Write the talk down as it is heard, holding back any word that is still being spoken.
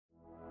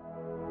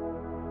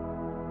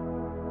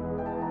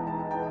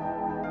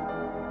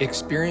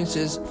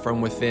Experiences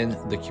from within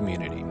the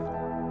community.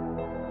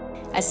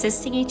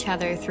 Assisting each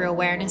other through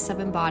awareness of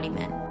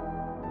embodiment.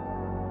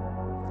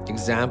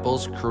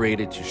 Examples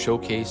created to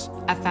showcase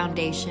a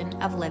foundation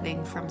of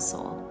living from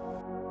soul.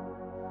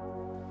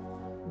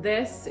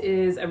 This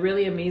is a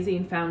really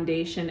amazing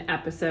foundation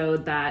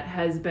episode that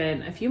has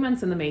been a few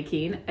months in the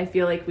making. I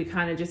feel like we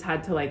kind of just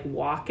had to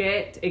walk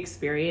it,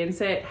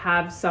 experience it,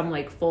 have some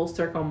full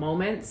circle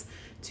moments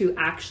to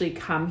actually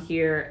come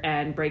here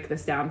and break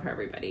this down for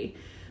everybody.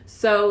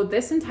 So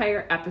this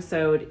entire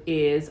episode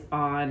is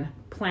on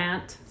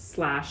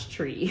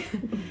plant/tree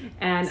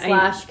and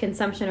 /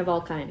 consumption of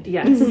all kind.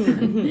 Yes.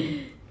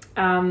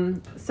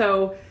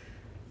 So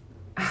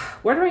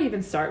where do I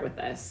even start with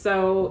this?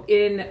 So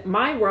in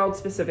my world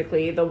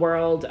specifically, the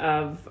world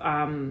of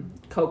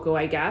Coco,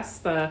 I guess,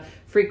 the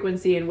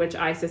frequency in which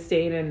I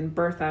sustain and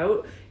birth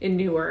out in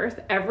New Earth,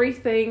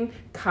 everything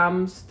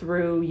comes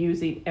through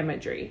using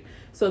imagery.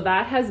 So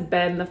that has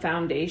been the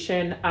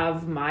foundation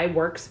of my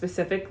work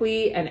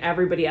specifically, and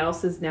everybody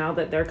else's now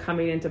that they're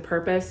coming into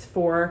purpose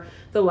for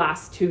the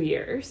last 2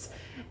 years.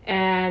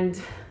 And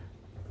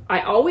I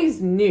always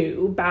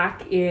knew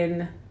back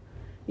in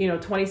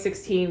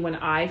 2016 when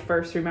I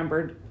first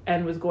remembered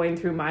and was going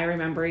through my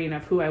remembering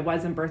of who I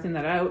was and birthing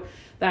that out,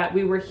 that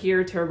we were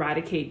here to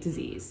eradicate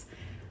disease.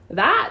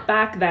 That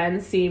back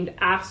then seemed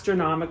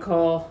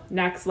astronomical,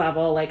 next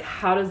level.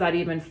 How does that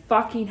even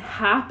fucking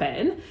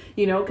happen?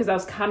 Because I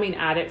was coming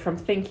at it from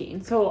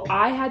thinking. So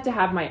I had to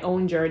have my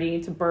own journey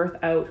to birth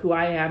out who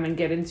I am and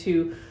get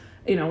into,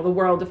 the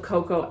world of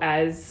Coco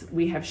as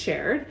we have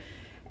shared.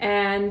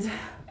 And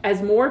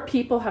as more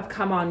people have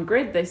come on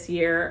grid this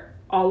year,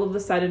 all of a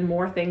sudden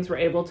more things were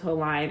able to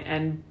align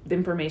and the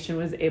information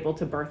was able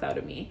to birth out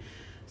of me.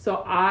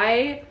 So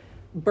I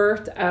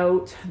birthed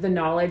out the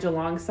knowledge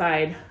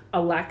alongside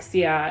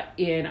Alexia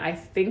in, I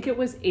think it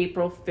was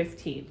April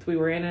 15th. We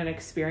were in an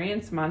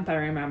experience month, I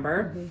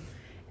remember. Mm-hmm.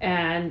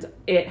 And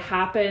it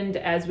happened,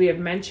 as we have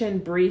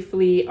mentioned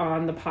briefly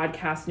on the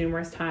podcast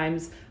numerous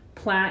times,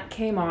 plant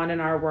came on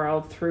in our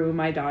world through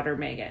my daughter,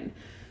 Megan.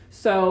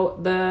 So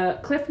the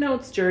Cliff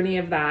Notes journey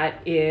of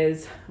that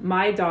is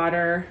my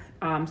daughter,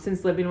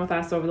 since living with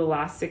us over the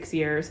last 6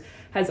 years,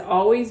 has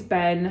always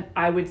been,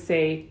 I would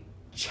say,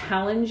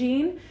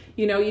 challenging.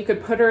 You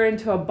could put her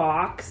into a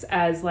box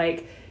as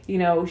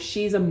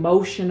she's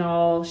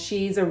emotional,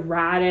 she's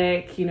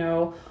erratic,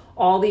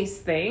 all these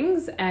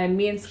things. And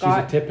me and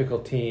Scott... She's a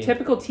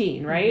typical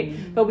teen. Right?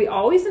 Mm-hmm. But we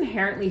always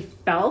inherently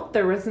felt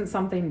there wasn't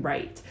something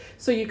right.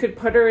 So you could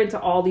put her into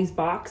all these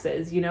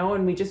boxes,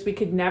 and we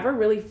could never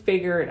really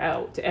figure it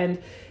out.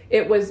 And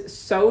it was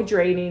so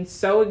draining,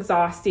 so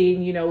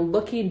exhausting.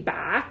 Looking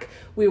back,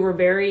 we were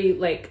very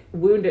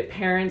wounded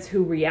parents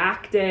who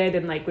reacted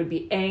and would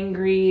be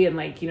angry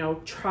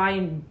and try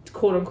and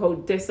quote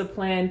unquote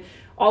discipline,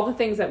 all the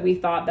things that we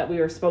thought that we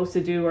were supposed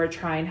to do or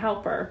try and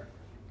help her.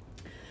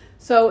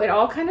 So it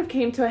all kind of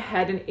came to a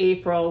head in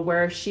April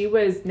where she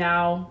was,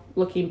 now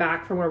looking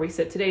back from where we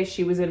sit today,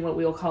 she was in what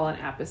we will call an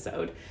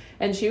episode.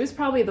 And she was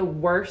probably the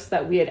worst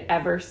that we had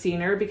ever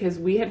seen her, because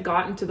we had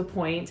gotten to the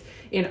point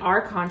in our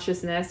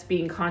consciousness,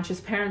 being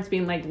conscious parents,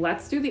 being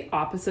let's do the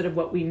opposite of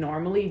what we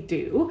normally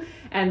do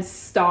and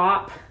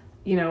stop,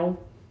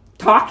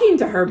 talking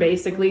to her,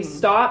 basically. Mm-hmm.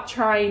 Stop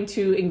trying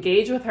to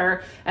engage with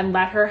her and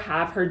let her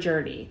have her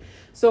journey.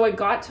 So it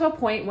got to a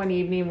point one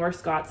evening where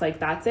Scott's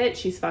that's it.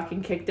 She's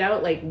fucking kicked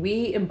out.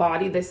 We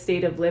embody this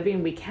state of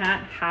living. We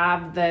can't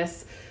have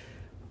this.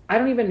 I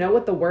don't even know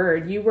what the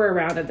word, you were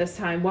around at this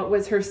time. What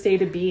was her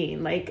state of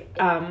being?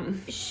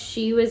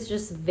 She was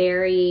just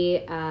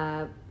very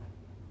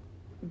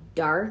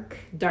dark.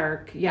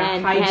 Yeah.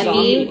 And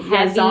hygiene,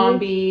 heavy.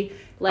 Zombie.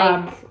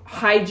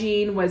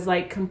 Hygiene was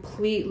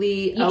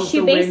completely out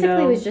she the basically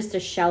window. Was just a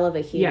shell of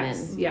a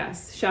human.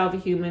 Yes, shell of a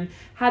human.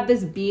 Had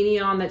this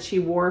beanie on that she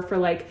wore for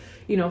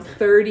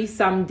 30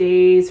 some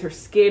days. Her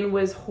skin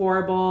was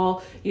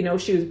horrible. She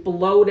was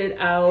bloated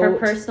out. Her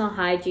personal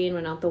hygiene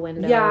went out the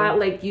window. Yeah,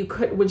 you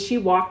could, when she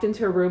walked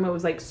into a room, it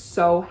was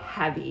so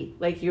heavy.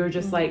 You were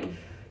just mm-hmm.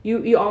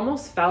 you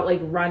almost felt like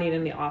running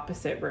in the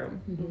opposite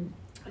room.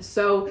 Mm-hmm.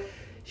 So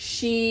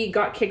she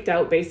got kicked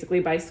out basically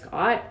by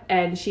Scott,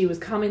 and she was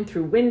coming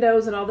through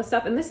windows and all this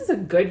stuff. And this is a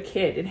good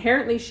kid.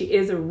 Inherently, she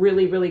is a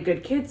really, really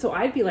good kid. So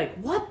I'd be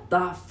what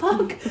the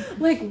fuck?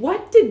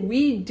 What did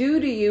we do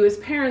to you as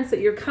parents that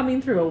you're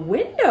coming through a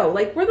window?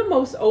 We're the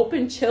most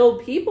open,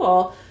 chilled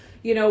people.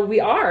 We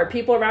are.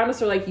 People around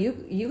us are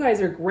you guys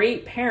are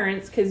great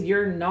parents because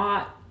you're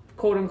not,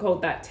 quote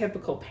unquote, that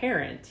typical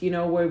parent,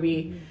 where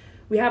we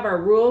have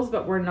our rules,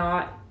 but we're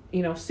not,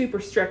 super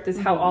strict is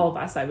how all of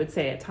us, I would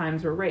say, at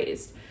times were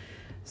raised.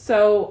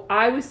 So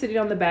I was sitting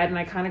on the bed and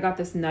I kind of got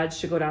this nudge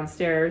to go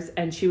downstairs,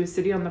 and she was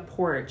sitting on the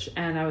porch,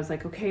 and I was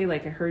okay, I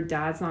heard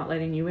Dad's not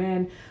letting you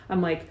in.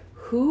 I'm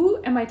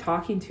who am I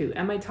talking to?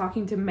 Am I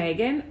talking to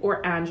Megan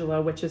or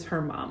Angela, which is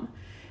her mom?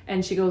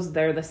 And she goes,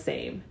 they're the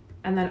same.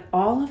 And then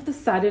all of a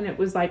sudden it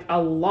was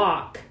a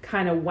lock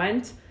kind of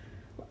went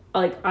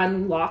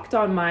unlocked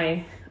on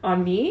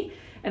me.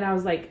 And I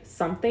was like,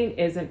 something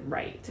isn't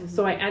right.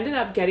 So I ended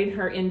up getting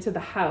her into the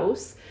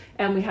house,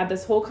 and we had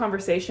this whole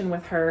conversation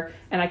with her,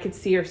 and I could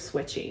see her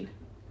switching.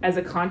 As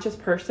a conscious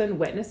person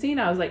witnessing,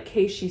 I was like,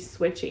 okay, she's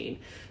switching.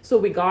 So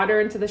we got her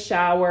into the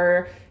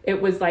shower.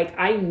 It was like,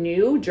 I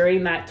knew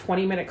during that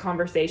 20-minute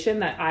conversation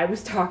that I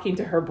was talking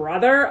to her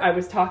brother. I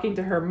was talking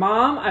to her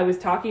mom. I was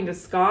talking to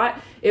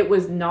Scott. It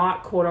was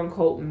not quote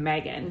unquote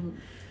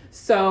Megan.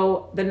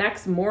 So the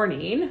next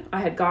morning I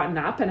had gotten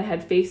up and I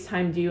had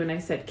FaceTimed you and I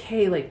said,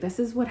 Kay, like, this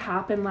is what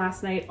happened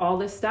last night, all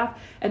this stuff.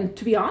 And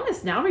to be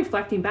honest, now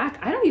reflecting back,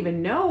 I don't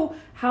even know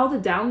how the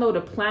download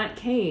of plant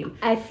came.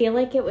 I feel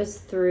like it was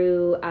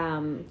through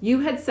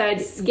you had said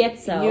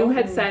schizo. You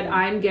had said,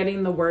 I'm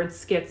getting the word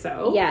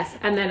schizo. Yes.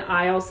 And then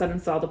I all of a sudden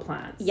saw the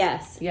plants.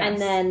 Yes.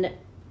 And then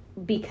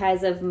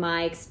because of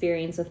my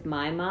experience with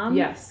my mom,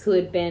 who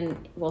had been,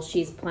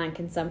 she's plant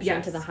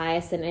consumption to the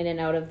highest and in and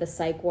out of the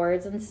psych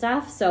wards and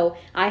stuff. So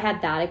I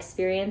had that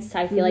experience,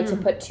 I feel like, to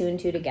put 2 and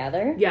 2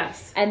 together.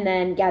 Yes. And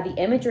then, the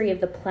imagery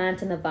of the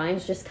plant and the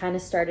vines just kind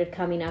of started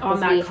coming up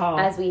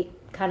as we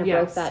kind of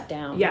broke that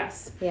down.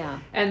 Yes. Yeah.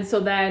 And so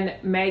then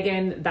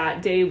Megan,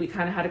 that day, we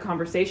kind of had a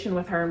conversation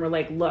with her and we're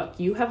like, look,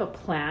 you have a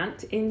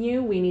plant in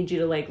you. We need you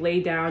to like lay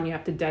down. You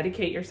have to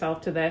dedicate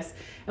yourself to this.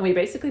 And we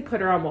basically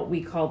put her on what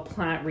we call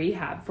plant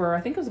rehab for,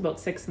 I think it was about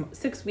 6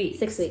 weeks.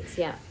 6 weeks,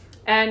 yeah.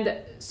 And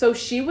so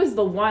she was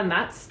the one,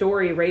 that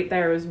story right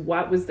there is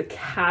what was the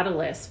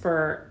catalyst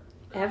for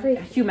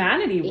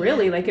humanity,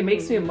 really. Like, it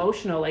makes me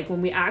emotional. Like,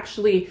 when we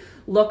actually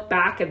look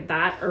back at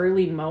that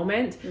early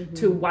moment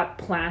to what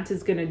plant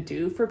is going to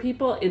do for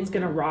people, it's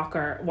going to walk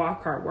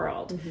our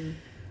world.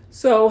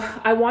 So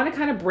I want to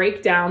kind of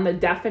break down the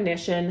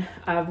definition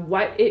of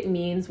what it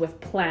means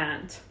with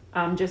plant.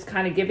 Just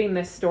kind of giving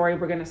this story.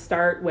 We're going to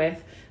start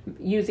with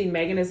using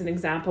Megan as an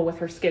example with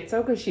her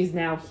schizo, because she's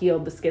now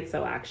healed the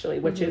schizo, actually,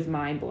 which is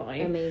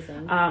mind-blowing.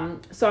 Amazing.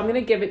 So I'm going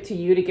to give it to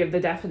you to give the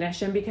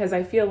definition, because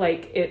I feel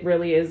like it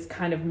really is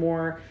kind of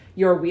more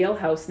your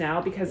wheelhouse now,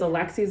 because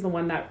Alexi's the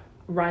one that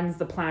runs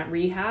the plant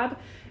rehab,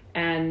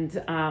 and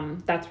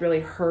that's really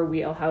her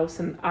wheelhouse,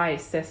 and I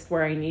assist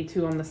where I need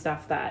to on the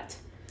stuff that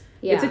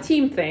it's a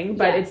team thing,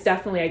 but it's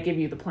definitely, I give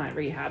you the plant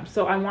rehab.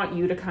 So I want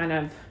you to kind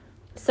of...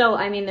 So,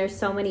 I mean, there's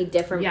so many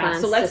different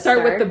plants. So let's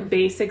start with the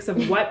basics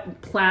of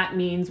what plant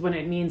means when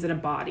it means in a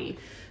body.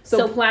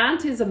 So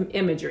plant is an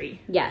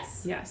imagery.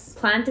 Yes. Yes.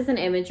 Plant is an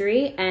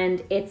imagery,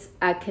 and it's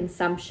a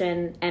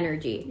consumption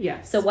energy.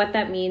 Yes. So what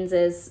that means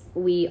is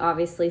we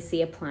obviously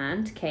see a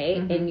plant,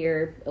 in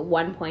your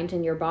one point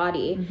in your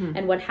body.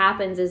 And what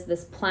happens is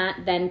this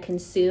plant then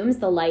consumes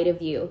the light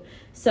of you.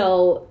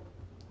 So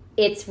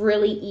it's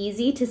really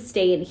easy to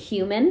stay in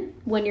human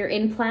when you're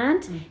in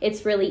plant.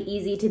 It's really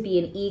easy to be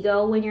in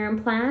ego when you're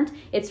in plant.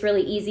 It's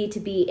really easy to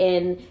be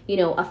in,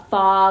 a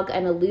fog,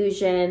 an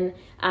illusion,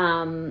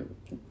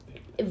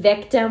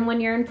 victim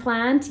when you're in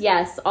plant.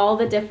 Yes, all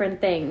the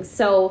different things.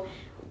 So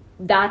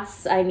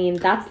that's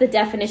the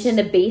definition,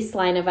 the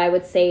baseline of, I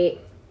would say,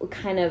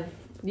 kind of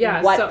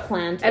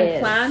plant is. And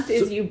plant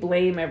is you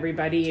blame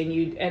everybody,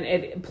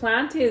 and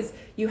plant is,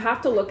 you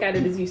have to look at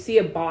it as you see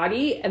a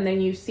body, and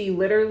then you see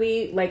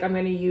literally, like, I'm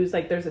going to use,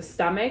 like, there's a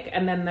stomach,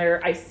 and then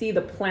I see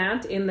the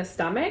plant in the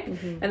stomach,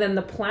 and then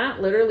the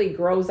plant literally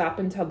grows up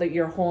until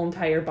your whole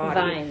entire body.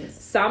 Vines.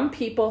 Some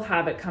people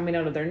have it coming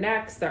out of their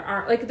necks. There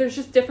aren't, like, there's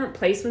just different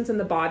placements in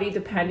the body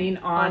depending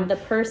on the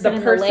person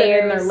in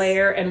their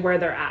layer and where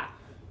they're at.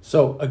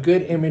 So a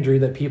good imagery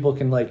that people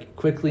can like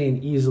quickly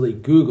and easily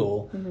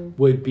Google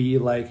would be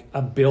like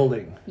a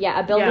building. Yeah,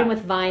 a building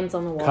with vines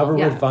on the wall. Covered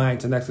with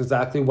vines, and that's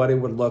exactly what it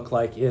would look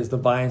like. Is the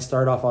vines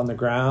start off on the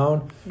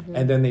ground,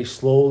 and then they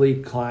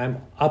slowly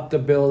climb up the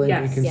building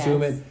and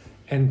consume it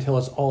until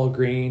it's all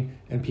green,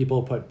 and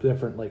people put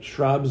different like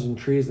shrubs and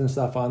trees and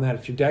stuff on that.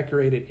 If you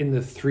decorate it in the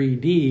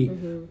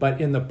 3D,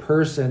 but in the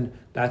person,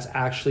 that's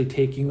actually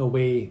taking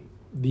away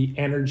the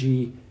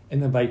energy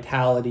and the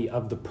vitality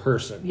of the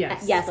person.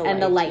 Yes, and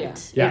the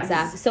light. Yeah.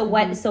 Exactly.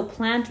 So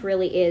plant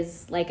really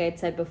is, like I'd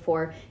said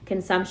before,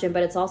 consumption,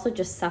 but it's also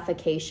just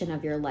suffocation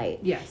of your light.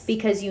 Yes.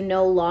 Because you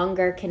no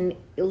longer can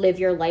live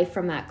your life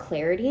from that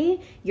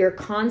clarity. You're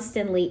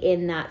constantly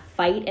in that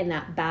fight and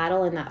that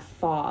battle and that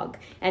fog.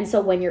 And so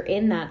when you're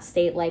in that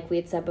state, like we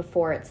had said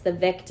before, it's the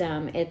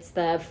victim, it's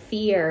the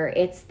fear,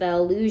 it's the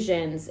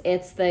illusions,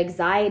 it's the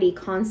anxiety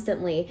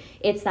constantly.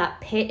 It's that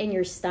pit in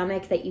your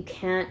stomach that you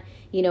can't,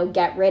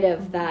 get rid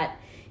of, that,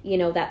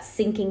 that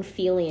sinking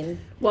feeling.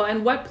 Well,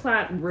 and what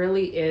plant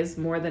really is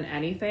more than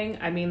anything,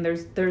 I mean,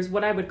 there's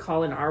what I would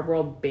call in our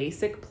world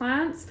basic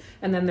plants,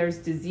 and then there's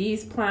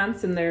disease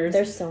plants, and there's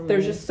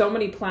just so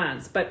many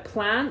plants, but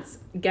plants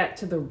get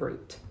to the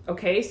root.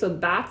 Okay, so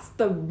that's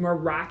the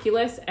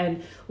miraculous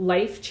and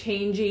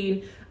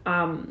life-changing,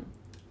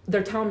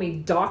 they're telling me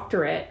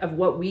doctorate of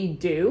what we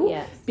do,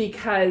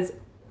 because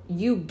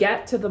you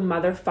get to the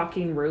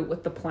motherfucking root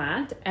with the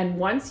plant. And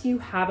once you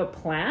have a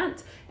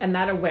plant and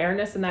that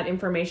awareness and that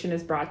information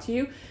is brought to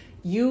you,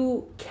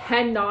 you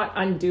cannot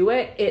undo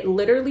it. It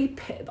literally,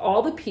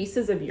 all the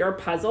pieces of your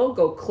puzzle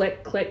go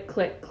click, click,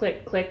 click,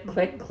 click, click,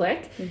 click,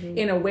 click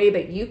in a way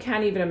that you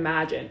can't even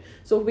imagine.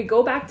 So if we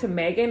go back to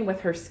Megan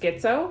with her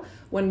schizo,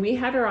 when we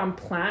had her on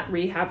plant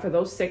rehab for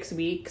those 6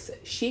 weeks,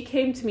 she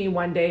came to me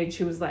one day and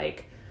she was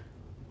like,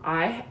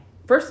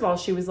 first of all,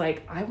 she was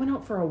like, I went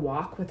out for a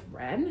walk with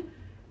Ren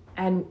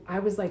and I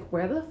was like,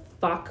 where the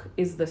fuck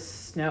is the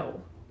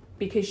snow?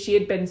 Because she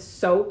had been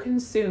so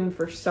consumed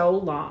for so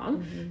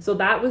long. So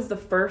that was the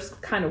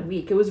first kind of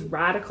week. It was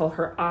radical.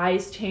 Her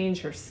eyes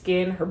changed, her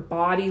skin, her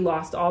body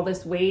lost all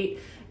this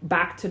weight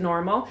back to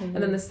normal. And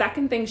then the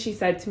second thing she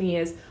said to me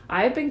is,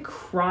 I have been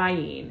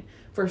crying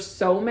for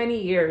so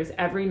many years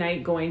every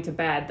night going to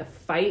bed. The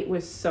fight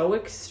was so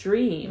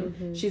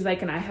extreme. She's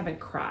like, and I haven't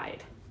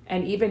cried.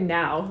 And even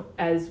now,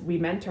 as we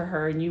mentor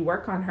her and you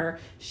work on her,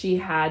 she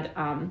had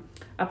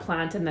a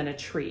plant and then a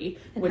tree,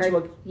 and which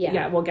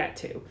we'll get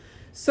to.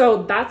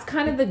 So that's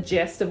kind of the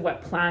gist of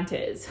what plant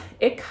is.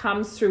 It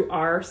comes through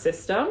our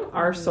system,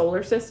 our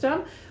solar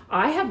system.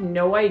 I have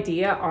no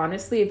idea,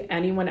 honestly, if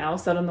anyone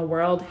else out in the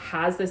world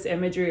has this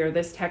imagery or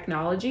this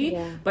technology.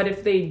 But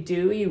if they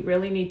do, you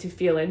really need to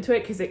feel into it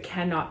because it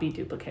cannot be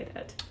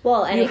duplicated.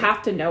 Well, and you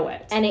have to know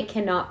it. And it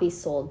cannot be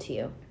sold to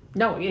you.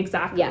 No,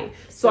 exactly. Yeah,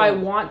 so I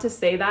want to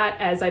say that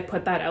as I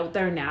put that out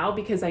there now,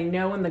 because I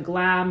know in the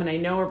glam and I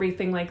know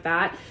everything like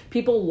that,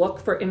 people look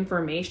for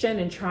information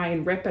and try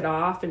and rip it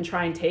off and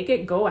try and take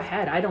it. Go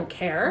ahead. I don't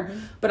care.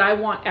 But I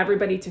want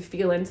everybody to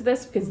feel into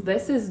this because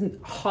this is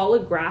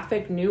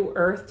holographic new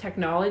earth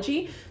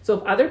technology. So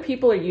if other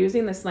people are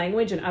using this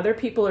language and other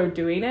people are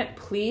doing it,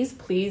 please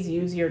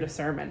use your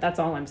discernment. That's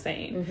all I'm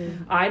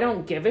saying. I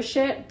don't give a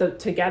shit.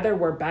 Together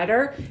we're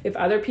better. If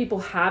other people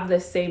have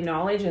this same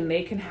knowledge and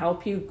they can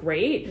help you,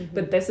 great,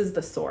 but this is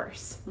the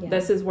source.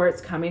 This is where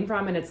it's coming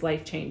from and it's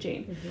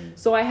life-changing.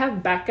 So I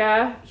have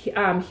Becca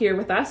here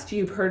with us.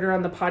 You've heard her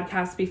on the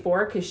podcast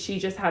before because she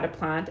just had a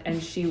plant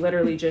and she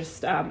literally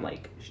just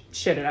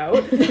shit it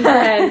out.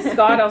 And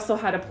Scott also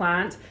had a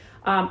plant.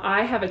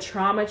 I have a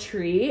trauma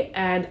tree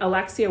and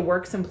Alexia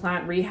works in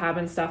plant rehab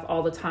and stuff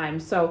all the time.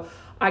 So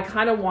I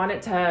kind of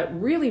wanted to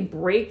really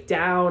break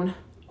down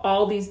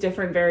all these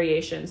different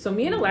variations. So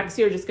me and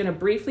Alexia are just going to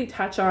briefly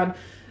touch on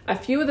a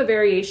few of the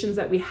variations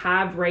that we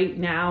have right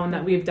now and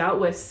that we've dealt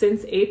with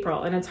since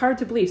April. And it's hard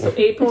to believe. So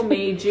April,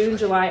 May, June,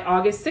 July,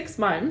 August, 6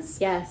 months,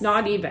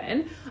 not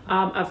even,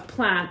 of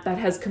plant that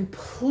has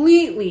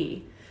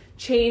completely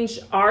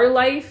changed our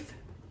life,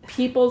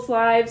 people's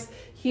lives,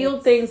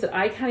 healed things that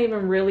I can't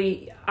even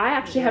really, I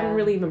actually haven't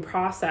really even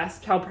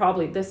processed till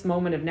probably this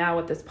moment of now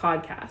with this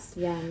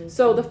podcast.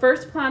 So the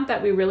first plant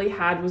that we really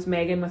had was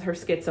Megan with her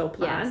schizo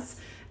plants.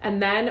 And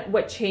then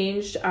what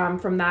changed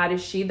from that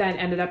is she then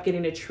ended up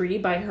getting a tree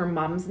by her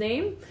mom's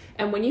name.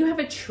 And when you have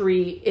a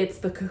tree, it's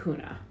the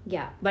kahuna.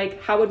 Like,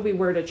 how would we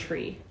word a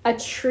tree? A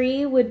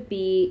tree would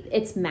be,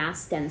 it's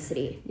mass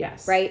density.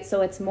 Right?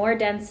 So it's more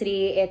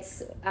density.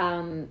 It's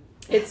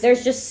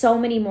there's just so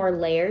many more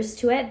layers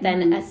to it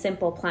than a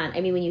simple plant.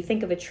 I mean, when you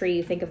think of a tree,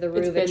 you think of the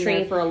root of a tree. It's been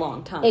there for a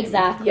long time.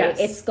 Exactly.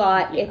 It's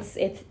got, it's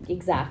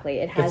exactly.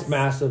 It has. It's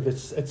massive.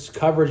 Its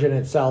coverage in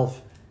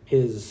itself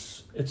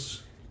is,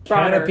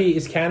 canopy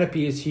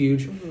is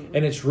huge,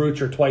 and its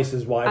roots are twice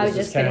as wide. I was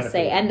just gonna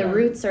say, and the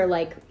roots are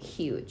like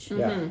huge.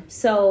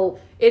 So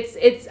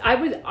it's. I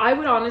would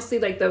honestly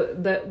like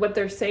the what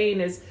they're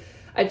saying is,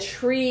 a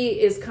tree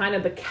is kind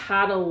of the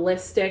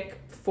catalytic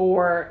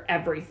for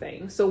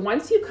everything. So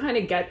once you kind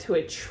of get to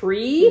a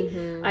tree,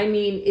 I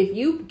mean, if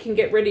you can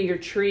get rid of your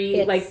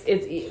tree,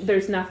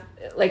 there's nothing.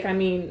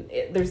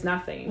 There's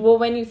nothing. Well,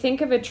 when you think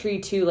of a tree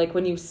too, like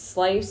when you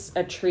slice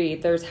a tree,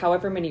 there's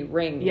however many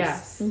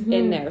rings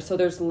in there. So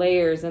there's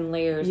layers and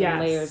layers and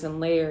layers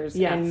and layers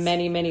and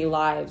many, many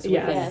lives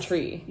within a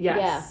tree.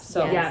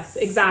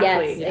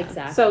 Exactly.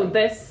 Exactly. So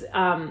this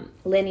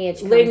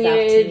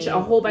lineage,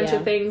 a whole bunch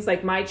of things.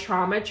 Like my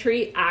trauma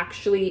tree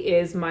actually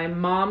is my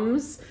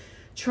mom's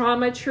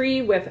trauma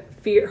tree with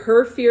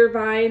her fear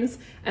vines,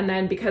 and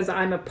then because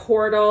I'm a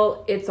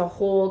portal, it's a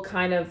whole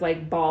kind of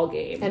like ball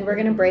game. And we're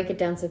gonna break it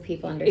down so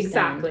people understand.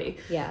 Exactly.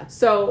 Yeah.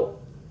 So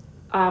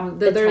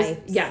there's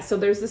types. So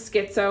there's the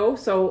schizo.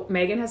 So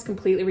Megan has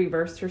completely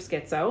reversed her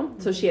schizo.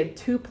 So she had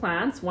two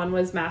plants. One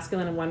was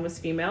masculine and one was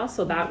female.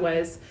 So that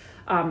was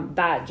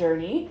that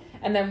journey.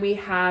 And then we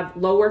have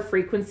lower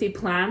frequency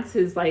plants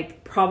is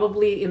like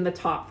probably in the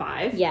top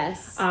 5.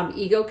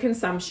 Ego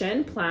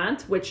consumption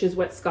plant, which is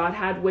what Scott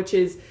had, which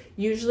is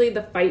usually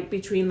the fight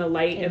between the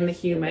light and the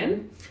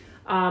human.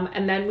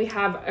 And then we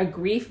have a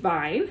grief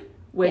vine,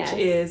 which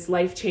is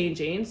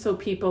life-changing. So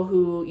people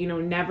who,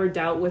 never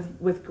dealt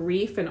with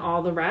grief and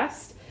all the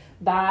rest,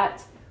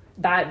 that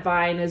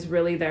vine is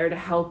really there to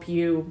help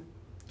you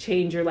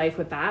change your life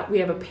with that. We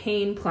have a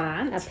pain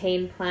plant.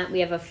 We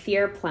have a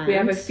fear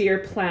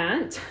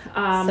plant.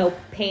 So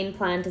pain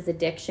plant is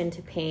addiction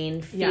to pain.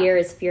 Fear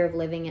is fear of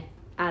living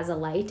as a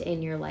light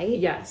in your light.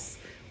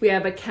 We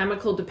have a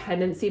chemical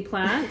dependency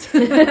plant.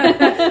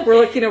 We're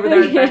looking over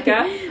there at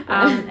Becca.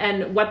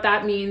 And what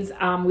that means,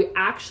 we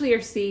actually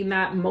are seeing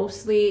that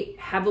mostly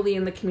heavily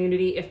in the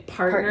community if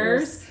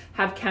partners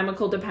have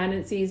chemical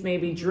dependencies,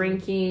 maybe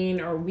drinking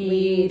or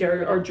weed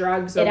or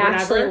drugs or whatever. It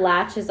actually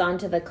latches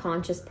onto the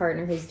conscious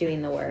partner who's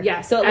doing the work.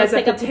 Yes. So it looks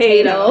like a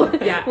potato.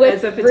 Yeah,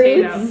 with as a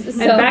potato. Fruits,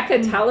 and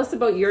Becca, tell us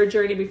about your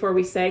journey before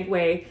we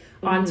segue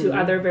onto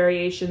other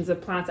variations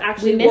of plants.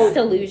 Actually, we missed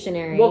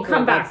illusionary. We'll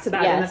come back to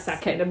that in a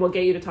second, and we'll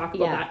get you to talk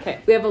about that. Okay.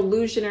 We have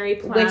illusionary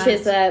plant, which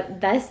is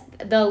the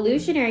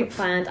illusionary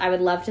plant. I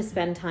would love to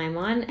spend time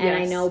on, and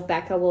I know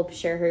Becca will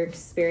share her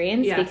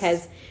experience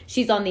because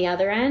she's on the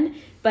other end.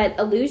 But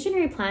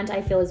illusionary plant,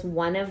 I feel, is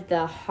one of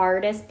the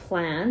hardest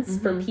plants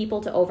for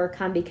people to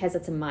overcome because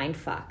it's a mind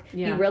fuck.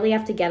 Yeah. You really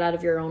have to get out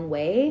of your own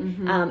way,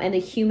 and the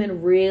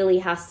human really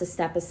has to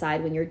step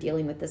aside when you're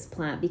dealing with this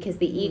plant because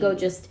the ego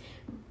just.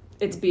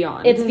 It's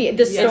beyond. It's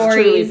the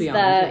stories,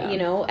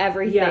 beyond,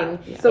 everything.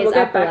 Yeah. So we'll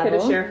get Becca to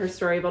share her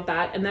story about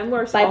that, and then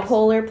we're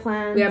bipolar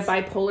plants. We have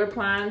bipolar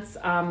plants.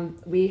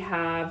 We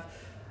have.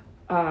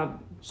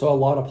 So a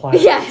lot of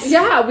plants. Yes.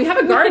 Yeah, we have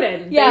a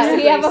garden. Yes,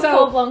 we have a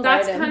full-blown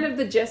garden. That's kind of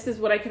the gist is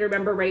what I can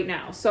remember right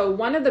now. So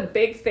one of the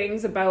big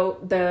things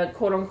about the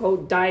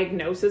quote-unquote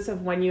diagnosis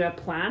of when you have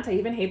plant, I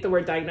even hate the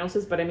word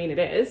diagnosis, but I mean it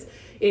is,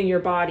 in your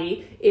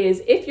body,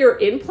 is if you're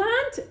in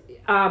plant,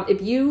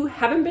 if you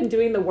haven't been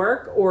doing the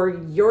work or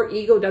your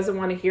ego doesn't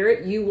want to hear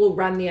it, you will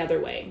run the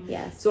other way.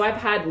 Yes. So I've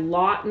had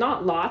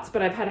not lots,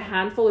 but I've had a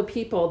handful of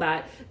people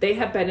that they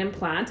have been in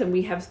plant and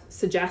we have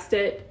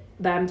suggested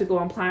them to go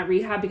on plant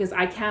rehab because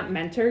I can't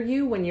mentor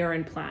you when you're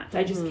in plant.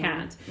 I just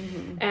can't.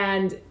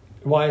 And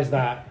why is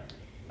that?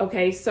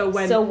 Okay,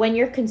 so when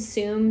you're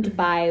consumed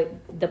by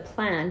the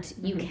plant,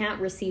 you can't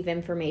receive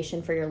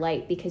information for your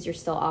light because you're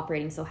still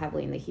operating so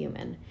heavily in the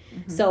human.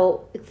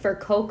 So for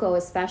Coco,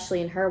 especially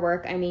in her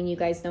work, I mean, you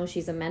guys know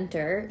she's a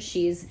mentor.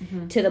 She's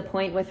to the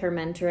point with her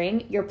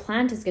mentoring. Your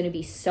plant is going to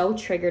be so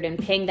triggered and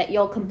pinged that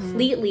you'll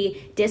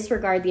completely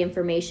disregard the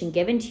information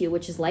given to you,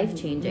 which is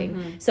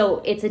life-changing.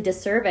 So it's a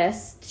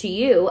disservice to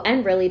you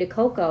and really to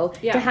Coco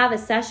to have a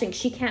session.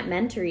 She can't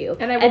mentor you.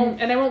 And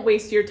I won't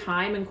waste your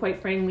time and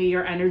quite frankly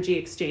your energy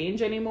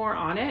exchange anymore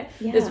on it.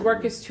 This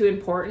work is too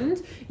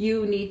important.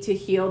 You need to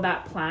heal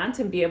that plant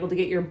and be able to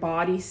get your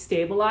body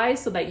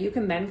stabilized so that you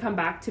can then come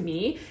back to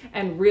me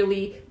and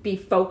really be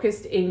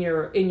focused in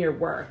your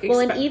work. Well,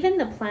 and even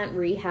the plant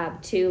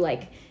rehab too,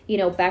 like,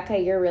 Becca,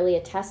 you're really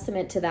a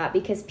testament to that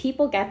because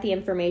people get the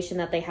information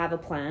that they have a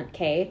plant,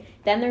 okay?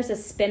 Then there's a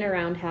spin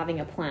around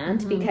having a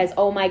plant because,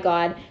 oh my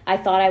God, I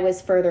thought I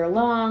was further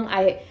along.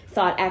 I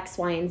thought X,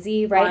 Y, and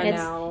Z, right?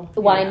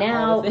 Why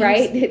now,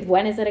 right?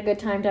 When is it a good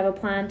time to have a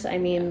plant? I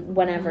mean,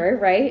 whenever,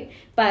 right?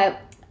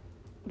 But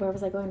where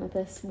was I going with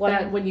this?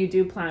 When you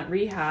do plant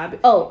rehab.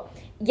 Oh,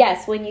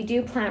 yes, when you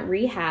do plant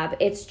rehab,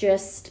 it's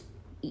just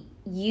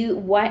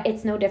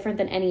it's no different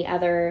than any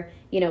other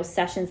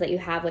sessions that you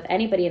have with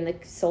anybody in the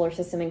solar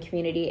system and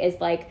community is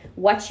like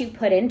what you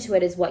put into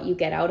it is what you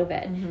get out of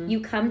it. You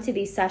come to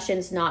these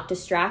sessions not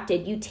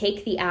distracted. You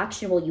take the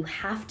actionable. You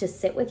have to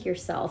sit with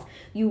yourself.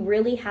 You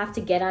really have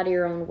to get out of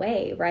your own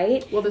way,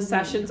 right? Well, the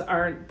sessions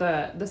aren't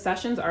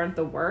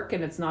the work,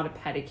 and it's not a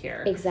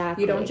pedicure.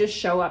 Exactly. You don't just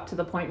show up to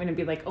the appointment and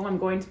be like, oh, I'm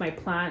going to my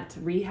plant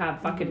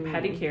rehab fucking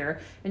pedicure,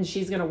 and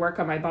she's gonna work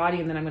on my body,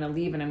 and then I'm gonna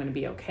leave, and I'm gonna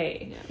be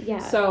okay. Yeah.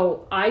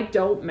 So I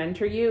don't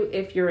mentor you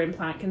if you're in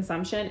plant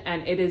consumption,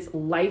 and it is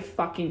life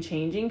fucking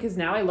changing because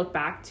now I look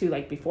back to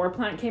like before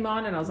plant came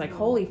on and I was like,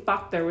 holy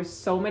fuck, there was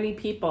so many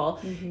people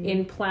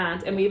in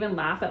plant, and we even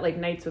laugh at like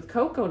Nights with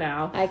Coco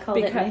now. I call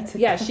it Nights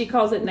with Coco. She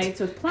calls it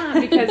Nights with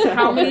Plant because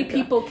how many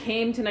people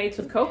came to Nights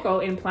with Coco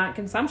in plant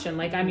consumption?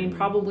 Like, I mean,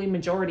 probably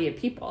majority of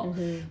people.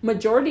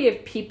 Majority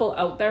of people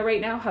out there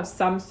right now have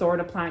some sort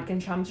of plant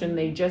consumption.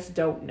 They just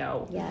don't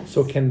know. Yes.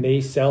 So can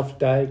they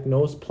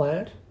self-diagnose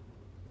plant?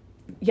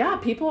 Yeah,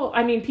 people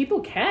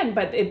can,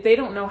 but if they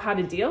don't know how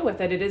to deal with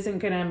it, it isn't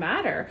going to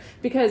matter.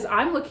 Because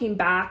I'm looking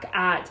back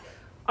at,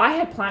 I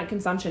had plant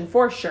consumption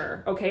for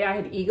sure. Okay, I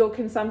had ego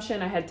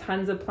consumption. I had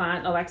tons of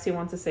plant. Alexia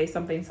wants to say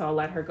something, so I'll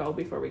let her go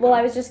before we go. Well,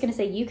 I was just going to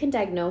say, you can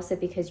diagnose it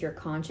because you're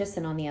conscious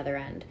and on the other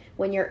end.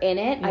 When you're in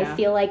it, I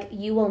feel like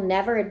you will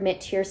never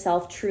admit to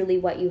yourself truly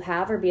what you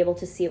have or be able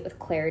to see it with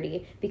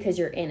clarity because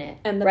you're in it,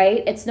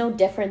 right? It's no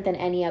different than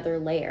any other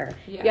layer.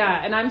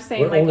 Yeah, and I'm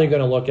saying we're only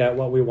going to look at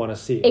what we want to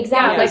see.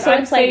 Exactly. So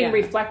I'm saying,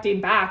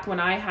 reflecting back, when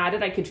I had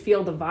it, I could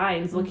feel the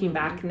vines looking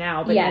back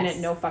now, but in it,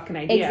 no fucking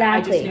idea.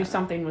 Exactly. I just knew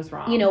something was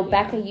wrong.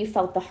 Becca, you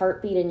felt the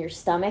heartbeat in your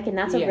stomach, and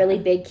that's a really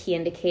big key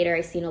indicator.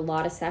 I've seen a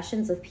lot of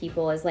sessions with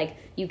people is like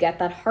you get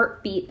that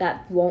heartbeat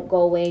that won't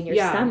go away in your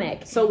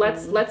stomach. So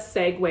let's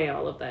segue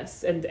all of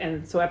this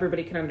and so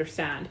everybody can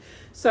understand.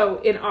 So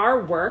in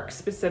our work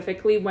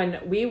specifically, when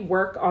we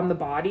work on the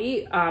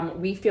body,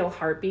 we feel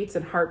heartbeats,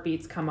 and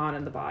heartbeats come on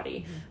in the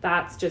body.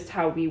 That's just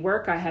how we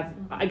work.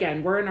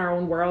 We're in our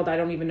own world. I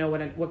don't even know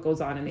what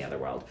goes on in the other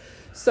world.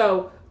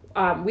 So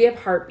we have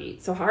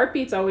heartbeats. So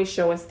heartbeats always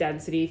show us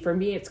density. For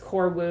me, it's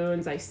core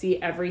wounds. I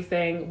see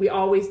everything. We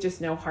always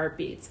just know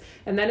heartbeats.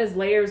 And then as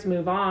layers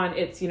move on,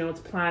 it's, it's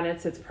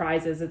planets, it's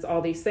prizes, it's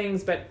all these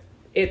things, but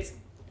it's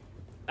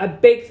a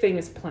big thing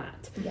is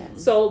plant.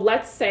 Yes. So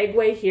let's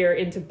segue here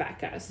into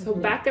Becca. So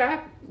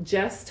Becca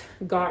just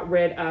got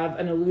rid of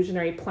an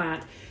illusionary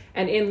plant.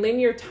 And in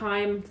linear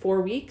time,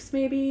 4 weeks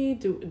maybe?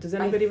 Does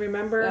anybody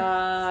remember?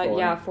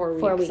 4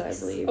 weeks, 4 weeks, I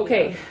believe.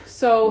 Okay,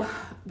 so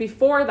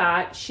before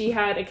that, she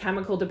had a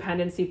chemical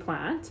dependency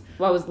plant.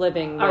 Well, I was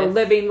living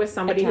with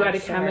somebody who had a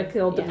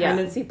chemical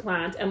dependency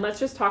plant. And let's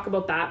just talk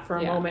about that for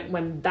a moment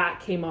when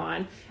that came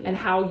on and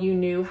how you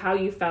knew, how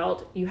you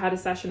felt. You had a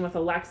session with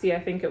Alexia,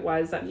 I think it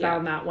was, that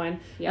found that one.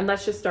 Yeah. And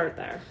let's just start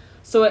there.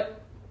 So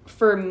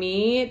for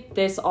me,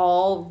 this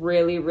all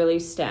really, really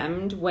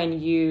stemmed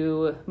when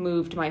you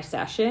moved my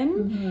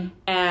session,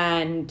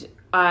 and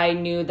I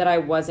knew that I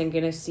wasn't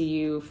going to see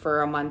you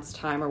for a month's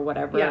time or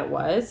whatever it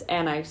was,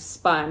 and I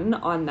spun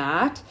on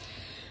that.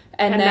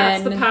 And then,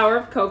 that's the power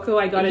of Coco.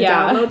 I got a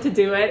download to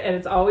do it, and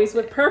it's always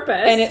with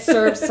purpose. And it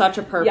serves such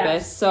a purpose.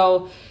 Yes.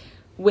 So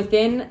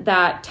within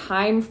that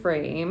time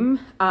frame,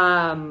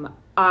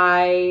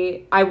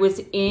 I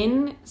was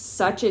in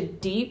such a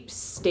deep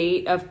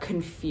state of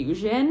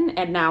confusion,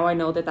 and now I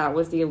know that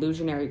was the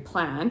illusionary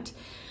plant.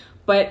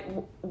 But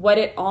what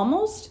it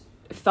almost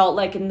felt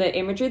like in the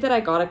imagery that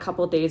I got a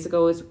couple days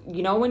ago is,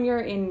 when you're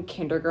in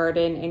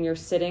kindergarten and you're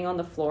sitting on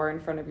the floor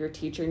in front of your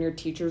teacher and your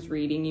teacher's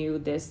reading you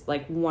this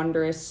like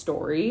wondrous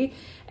story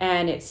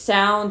and it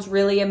sounds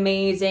really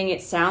amazing.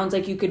 It sounds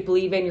like you could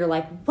believe it. And you're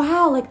like,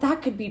 wow, like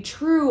that could be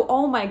true.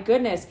 Oh my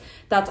goodness.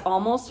 That's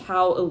almost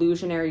how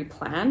illusionary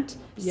plant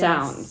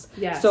sounds.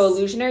 Yes. So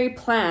illusionary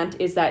plant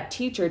is that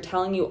teacher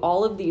telling you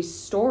all of these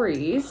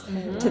stories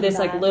to this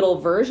like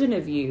little version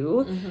of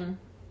you.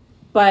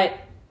 But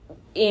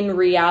in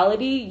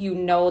reality, you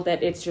know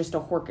that it's just a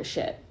hork of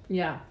shit.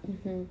 Yeah.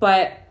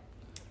 But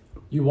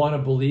you want to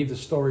believe the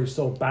story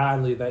so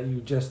badly that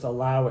you just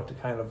allow it to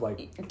kind of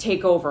like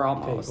take over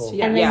almost.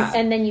 Take over. Yeah.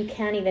 And then you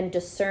can't even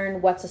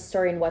discern what's a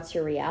story and what's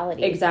your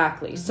reality.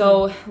 Exactly.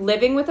 So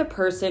living with a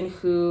person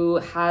who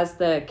has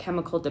the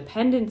chemical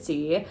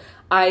dependency,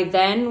 I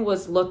then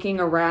was looking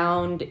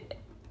around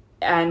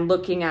and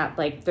looking at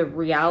like the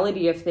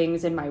reality of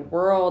things in my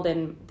world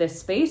and the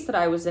space that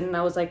I was in. And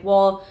I was like,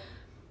 well,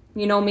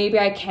 maybe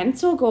I can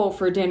still go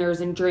for dinners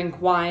and drink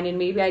wine, and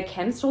maybe I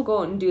can still go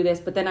out and do this.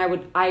 But then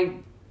I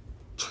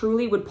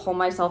truly would pull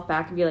myself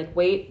back and be like,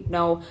 wait,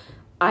 no,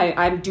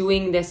 I'm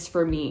doing this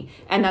for me.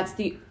 And that's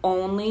the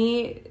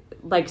only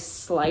like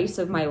slice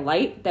of my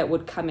light that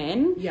would come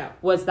in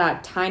was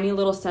that tiny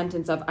little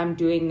sentence of I'm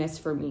doing this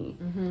for me.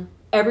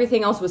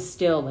 Everything else was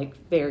still like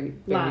very,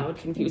 very loud,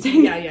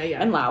 confusing.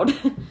 And loud.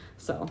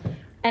 So...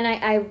 And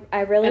I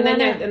really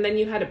and then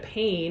you had a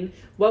pain.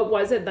 What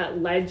was it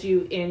that led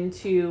you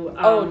into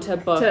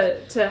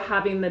to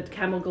having the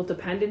chemical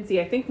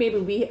dependency? I think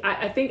maybe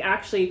I think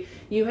actually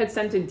you had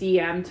sent a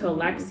DM to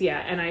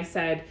Alexia, and I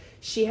said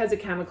she has a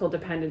chemical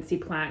dependency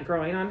plant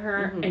growing on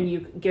her, and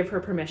you give her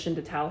permission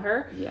to tell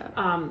her.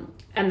 And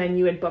then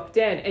you had booked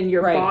in, and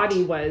your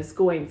body was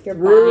going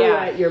through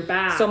your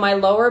back. So my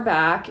lower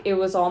back, it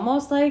was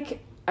almost like,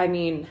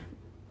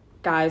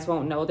 guys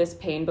won't know this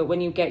pain, but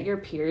when you get your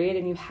period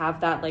and you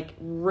have that like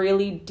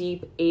really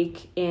deep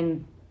ache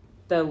in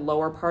the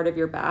lower part of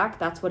your back,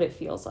 that's what it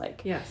feels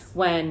like. Yes.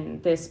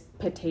 When this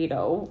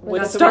potato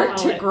would start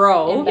to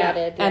grow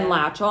and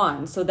latch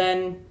on. So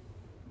then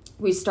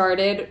we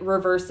started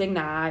reversing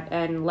that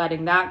and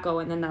letting that go,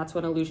 and then that's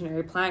when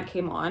illusionary plant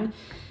came on.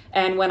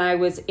 And when I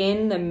was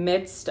in the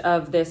midst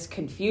of this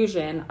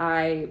confusion,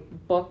 I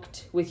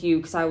booked with you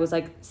because I was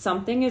like,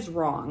 something is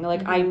wrong.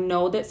 Like, I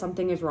know that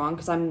something is wrong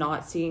because I'm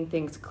not seeing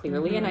things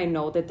clearly, and I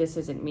know that this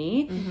isn't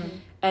me.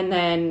 And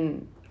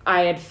then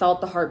I had felt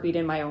the heartbeat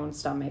in my own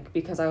stomach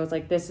because I was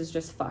like, this is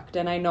just fucked.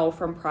 And I know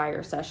from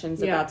prior sessions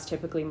that that's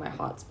typically my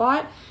hot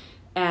spot.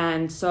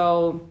 And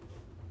so...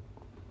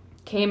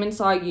 came and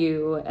saw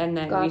you, and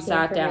then we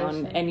sat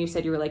down, and you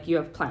said you were like, you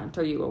have plant,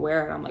 are you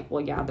aware? And I'm like,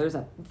 well, yeah, there's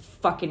a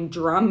fucking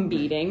drum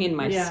beating in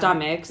my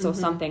stomach, so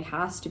something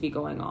has to be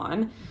going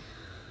on.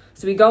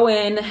 So we go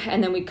in,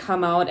 and then we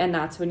come out, and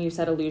that's when you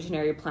said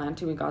illusionary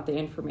plant, and we got the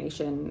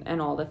information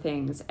and all the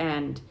things,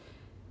 and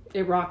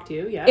it rocked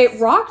you. Yes, it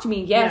rocked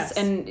me. Yes.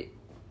 And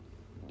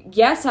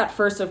yes, at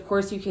first, of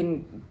course, you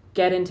can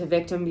get into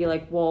victim and be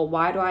like, well,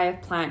 why do I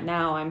have plant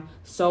now? I'm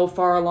so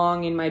far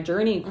along in my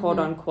journey, quote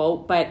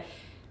unquote. But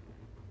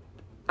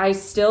I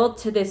still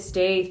to this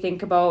day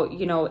think about,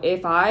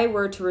 if I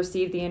were to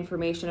receive the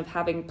information of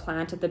having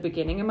plant at the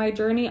beginning of my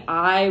journey,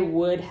 I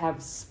would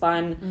have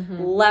spun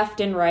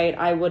left and right.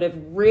 I would have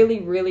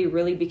really, really,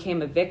 really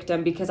became a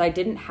victim because I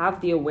didn't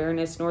have the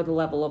awareness nor the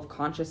level of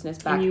consciousness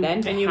back then to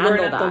handle that. And you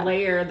weren't at the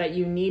layer that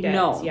you needed.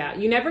 No. Yeah.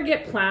 You never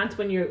get plant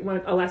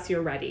unless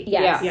you're ready.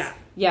 Yes.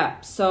 Yeah.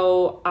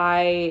 So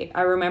I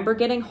remember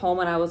getting home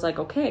and I was like,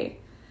 okay,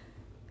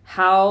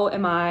 how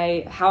am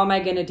I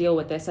going to deal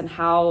with this, and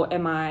how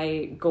am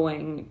I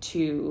going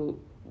to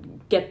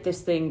get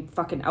this thing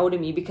fucking out of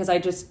me, because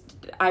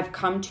I've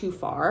come too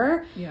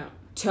far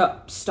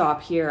to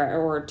stop here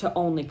or to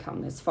only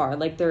come this far.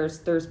 Like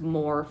there's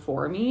more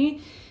for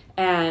me.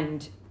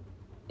 And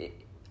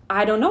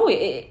I don't know,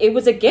 it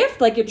was a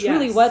gift. Like it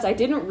truly was. I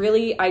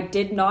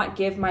did not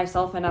give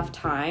myself enough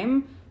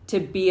time to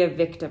be a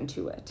victim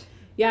to it.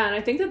 Yeah, and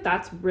I think that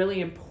that's really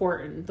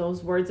important.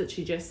 Those words that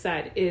she just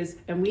said is,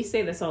 and we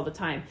say this all the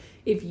time,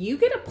 if you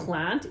get a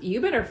plant,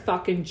 you better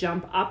fucking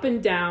jump up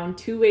and down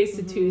 2 ways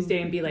to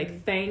Tuesday and be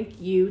like, thank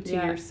you to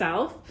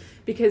yourself,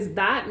 because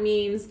that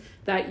means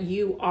that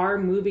you are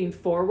moving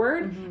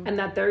forward and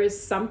that there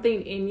is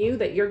something in you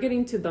that you're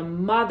getting to the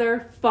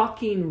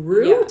motherfucking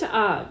root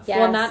of. Yes.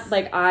 Well, not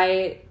like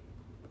I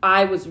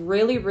was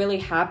really, really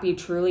happy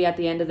truly at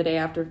the end of the day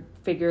after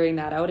figuring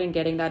that out and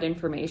getting that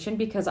information,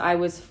 because I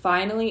was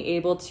finally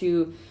able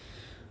to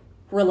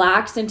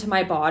relax into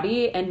my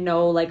body and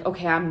know, like,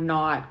 okay, I'm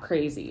not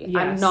crazy. Yes.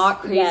 I'm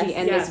not crazy,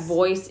 and this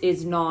voice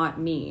is not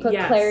me. Put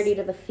clarity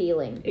to the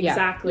feeling.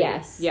 Exactly.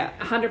 Yes. Yeah.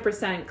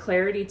 100%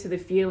 clarity to the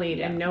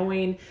feeling and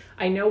knowing.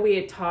 I know we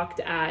had talked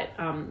at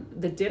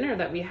the dinner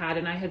that we had,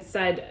 and I had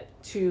said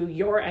to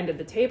your end of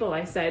the table,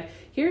 I said,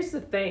 here's the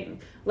thing,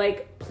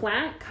 like,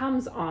 plant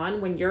comes on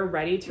when you're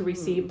ready to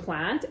receive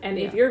plant, and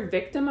if you're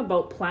victim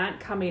about plant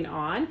coming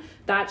on,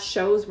 that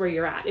shows where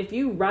you're at. If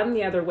you run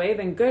the other way,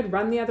 then good,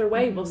 run the other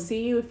way. We'll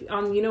see you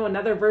on, you know,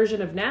 another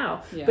version of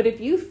now. But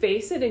if you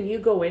face it and you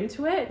go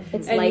into it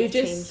and you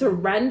just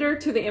surrender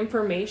to the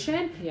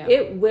information,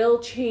 it will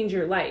change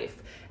your life.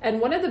 And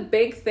one of the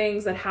big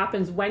things that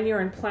happens when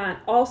you're in plant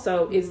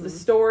also is the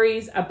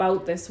stories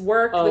about this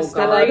work, the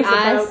stories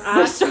about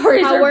us. The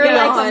stories how are we're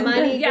beyond. like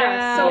money. So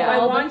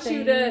I want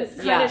you to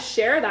kind of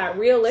share that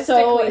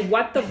realistically,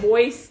 what the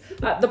voice,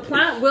 the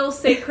plant will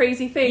say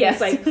crazy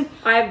things. Like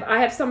I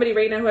have somebody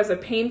right now who has a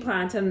pain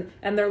plant, and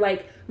they're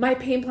like, my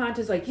pain plant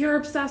is like, you're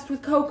obsessed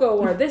with cocoa,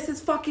 or this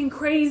is fucking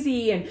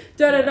crazy, and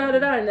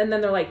da-da-da-da-da. And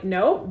then they're like,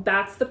 no,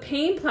 that's the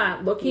pain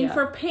plant looking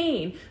for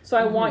pain. So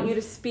I want you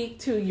to speak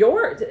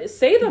to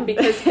say them,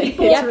 because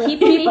people need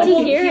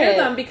to hear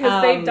them,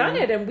 because they've done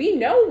it, and we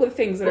know the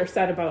things that are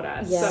said about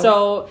us.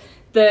 So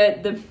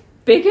the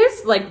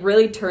biggest, like,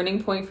 really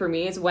turning point for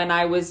me is when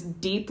I was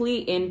deeply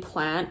in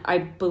plant. I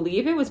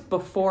believe it was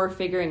before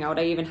figuring out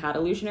I even had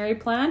illusionary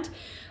plant.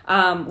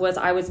 Was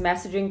I was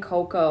messaging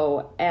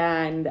Coco,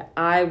 and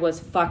I was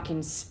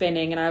fucking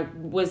spinning, and I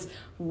was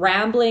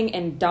rambling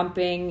and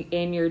dumping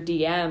in your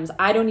DMs.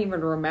 I don't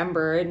even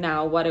remember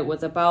now what it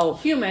was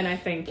about. Human, I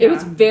think. It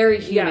was very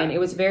human.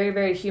 It was very,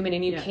 very human.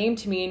 And you came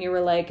to me and you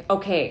were like,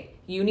 okay,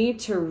 you need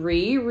to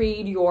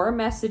reread your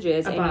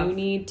messages and you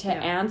need to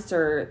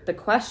answer the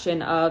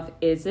question of,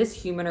 is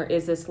this human or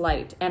is this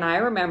light? And I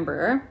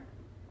remember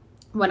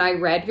when I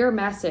read your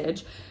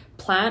message,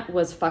 plant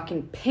was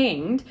fucking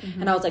pinged,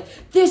 and I was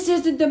like, this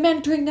isn't the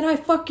mentoring that I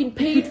fucking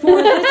paid for.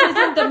 This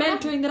isn't the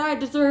mentoring that I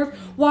deserve.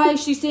 Why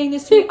is she saying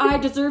this to me? I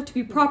deserve to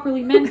be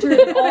properly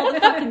mentored, and all the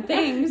fucking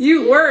things.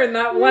 You were in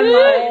that one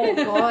line.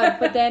 Oh God.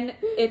 But then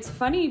it's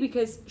funny,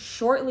 because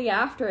shortly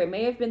after, it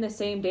may have been the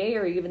same day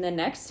or even the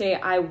next day,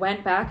 I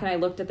went back and I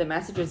looked at the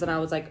messages and I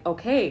was like,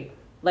 okay,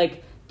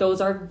 like, those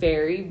are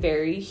very,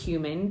 very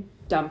human,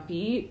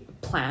 dumpy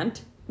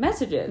plant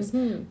messages.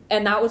 And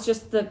that was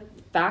just the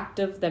fact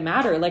of the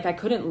matter. Like, I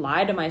couldn't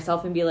lie to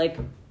myself and be like,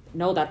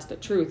 no, that's the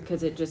truth,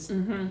 because it just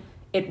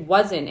it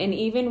wasn't. And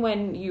even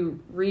when you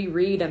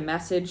reread a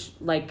message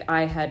like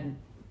I had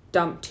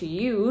dumped to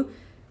you,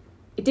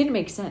 it didn't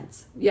make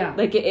sense.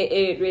 Like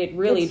it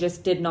really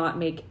just did not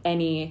make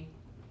any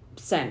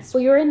sense.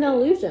 Well, you're in the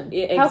illusion.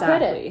 Exactly. How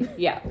could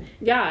it?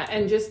 Yeah,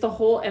 and just the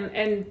whole,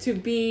 and to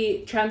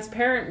be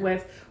transparent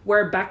with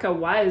where Becca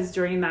was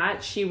during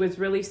that, she was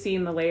really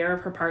seeing the layer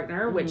of her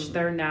partner, which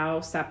they're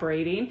now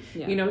separating.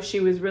 You know, she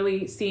was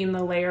really seeing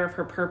the layer of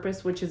her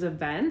purpose, which is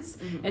events.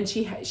 And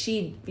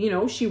she, you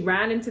know, she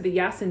ran into the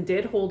yes and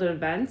did hold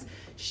events.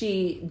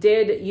 She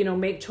did, you know,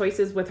 make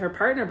choices with her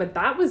partner, but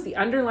that was the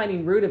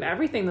underlining root of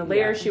everything, the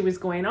layer she was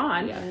going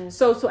on.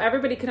 So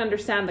everybody could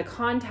understand the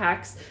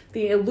context.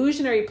 The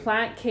illusionary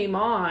plant came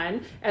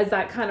on as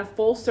that kind of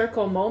full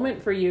circle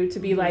moment for you to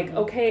be like,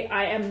 okay,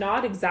 I am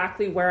not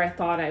exactly where I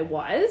thought I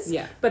was,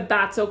 but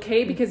that's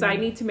okay, because I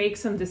need to make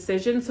some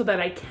decisions so that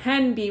I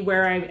can be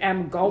where I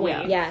am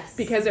going.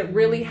 Because it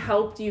really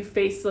helped you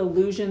face the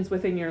illusions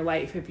within your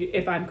life,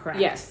 if I'm correct.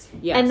 Yes.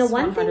 And the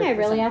one 100%. Thing I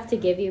really have to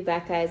give you,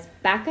 Becca, is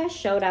Becca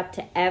showed up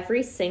to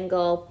every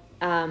single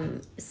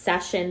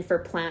session for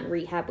plant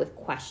rehab with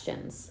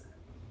questions.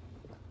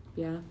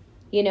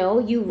 You know,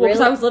 you really. Because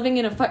I was living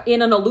in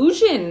an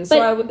illusion,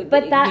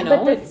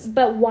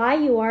 but why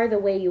you are the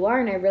way you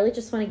are, and I really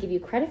just want to give you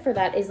credit for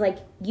that, is like,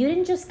 you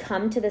didn't just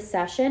come to the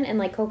session and,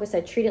 like Coco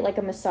said, treat it like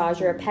a massage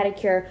or a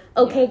pedicure.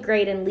 Okay,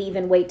 great, and leave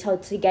and wait till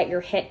to get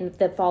your hit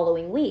the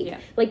following week.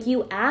 Like,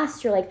 you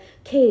asked, you're like,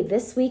 okay,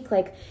 this week,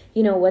 like,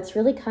 you know, what's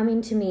really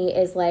coming to me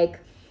is like,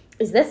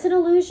 is this an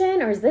illusion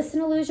or is this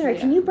an illusion? Or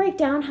can you break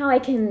down how I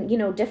can,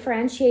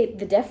 differentiate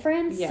the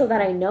difference so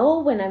that I know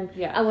when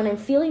I'm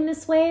feeling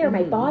this way or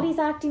my body's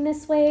acting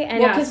this way?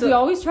 And because we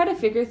always try to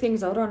figure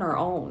things out on our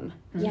own.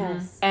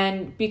 Yes.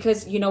 And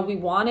because, we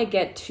want to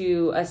get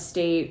to a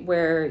state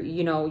where,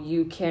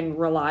 you can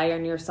rely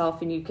on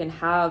yourself and you can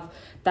have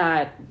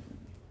that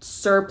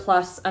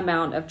surplus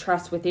amount of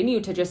trust within you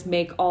to just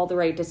make all the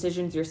right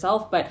decisions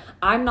yourself. But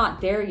I'm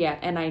not there yet,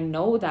 and I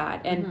know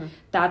that, and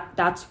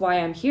that's why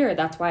I'm here.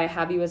 That's why I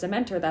have you as a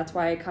mentor. That's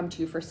why I come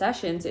to you for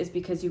sessions, is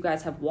because you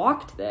guys have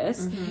walked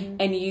this,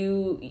 and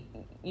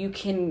you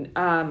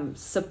can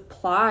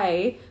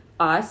supply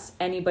us,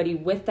 anybody,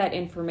 with that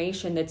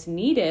information that's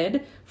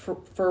needed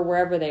for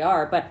wherever they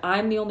are. But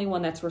I'm the only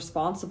one that's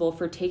responsible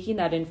for taking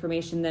that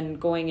information, then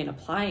going and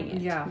applying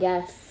it. Yeah.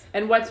 Yes.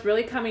 And what's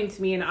really coming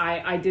to me, and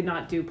I did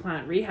not do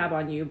plant rehab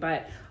on you,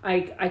 but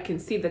I can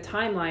see the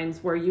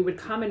timelines where you would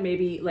come and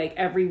maybe like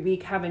every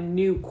week have a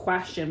new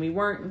question. We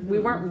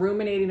weren't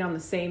ruminating on the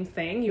same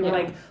thing. You were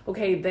like,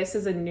 okay, this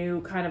is a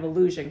new kind of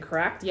illusion,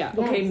 correct? Yeah.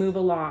 Okay, move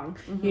along.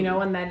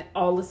 And then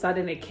all of a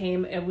sudden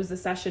it was a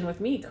session with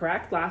me,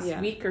 correct? Last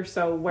week or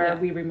so where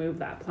we removed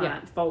that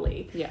plant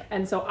fully. Yeah.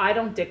 And so I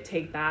don't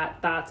dictate that.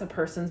 That's a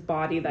person's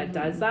body that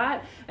does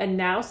that. And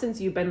now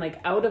since you've been like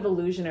out of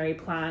illusionary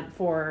plant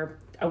for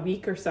a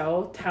week or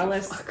so, tell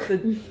us the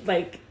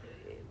journey.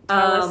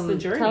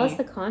 Tell us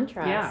the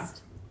contrast. Yeah.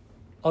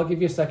 I'll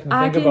give you a second to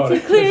think about it. I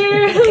can see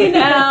clearly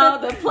now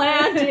the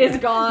plant is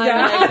gone.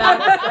 Like,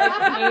 that's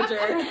like major.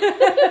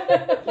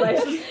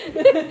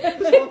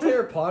 This whole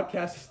entire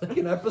podcast is like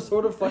an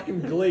episode of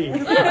fucking Glee.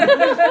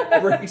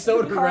 Breaks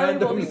out a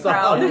random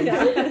song.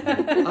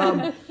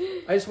 I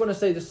just want to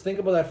say, just think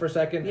about that for a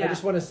second. I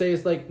just want to say,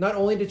 it's like, not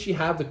only did she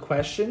have the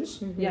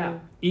questions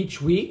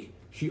each week,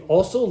 she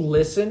also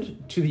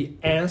listened to the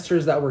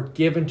answers that were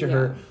given to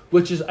her,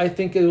 which is, I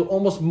think,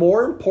 almost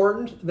more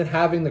important than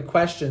having the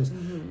questions,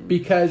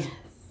 because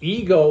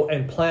ego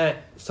and plant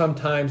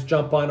sometimes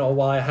jump on,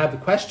 I have the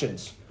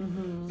questions.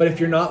 But if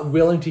you're not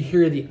willing to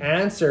hear the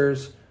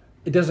answers,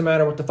 it doesn't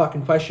matter what the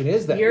fucking question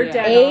is then. You're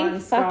dead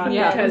on, Scott,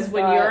 because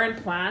when you're in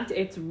plant,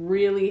 it's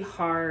really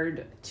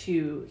hard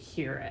to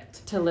hear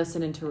it. To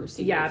listen and to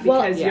receive. Yeah,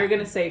 because you're going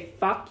to say,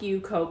 fuck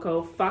you,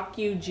 Coco, fuck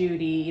you,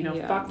 Judy,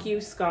 fuck you,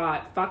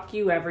 Scott, fuck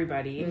you,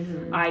 everybody.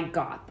 I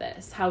got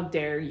this. How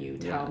dare you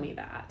tell me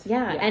that?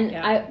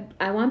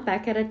 I want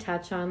Becca to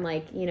touch on,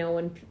 like,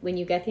 when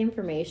you get the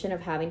information of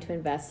having to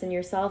invest in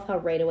yourself, how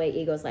right away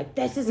ego's like,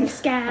 this is a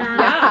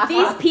scam.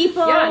 These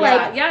people, tell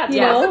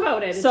us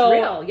about it. It's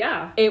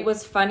real. It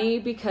was funny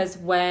because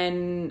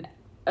when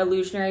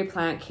Illusionary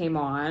Plant came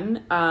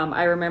on,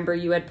 I remember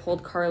you had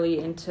pulled Carly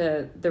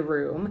into the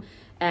room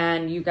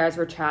and you guys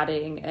were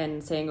chatting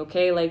and saying,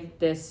 okay, like,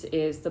 this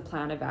is the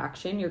plan of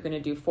action. You're going to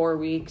do 4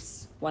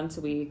 weeks, once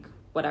a week,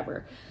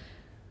 whatever.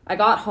 I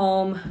got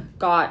home,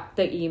 got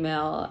the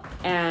email,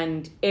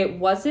 and it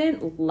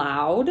wasn't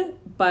loud,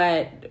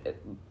 but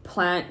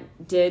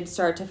Plant did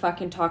start to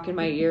fucking talk in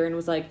my ear and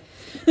was like,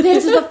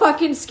 this is a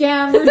fucking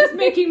scam. We're just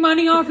making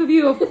money off of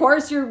you. Of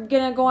course you're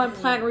gonna go on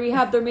plant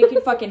rehab. They're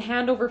making fucking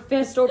hand over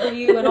fist over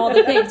you and all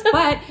the things.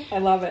 But I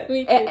love it.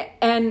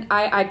 And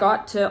I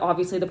got to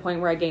obviously the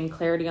point where I gained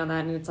clarity on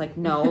that, and it's like,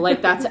 no,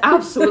 like, that's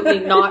absolutely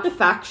not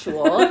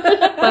factual.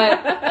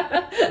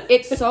 But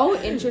it's so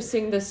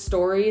interesting, the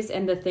stories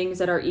and the things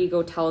that our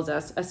ego tells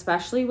us,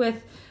 especially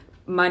with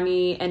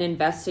money and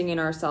investing in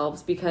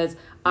ourselves, because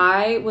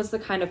I was the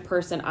kind of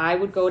person, I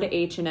would go to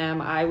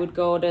H&M, I would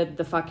go to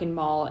the fucking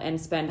mall and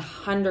spend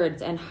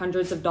hundreds and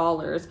hundreds of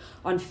dollars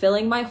on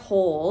filling my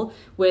hole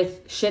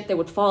with shit that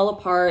would fall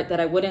apart, that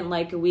I wouldn't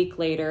like a week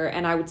later,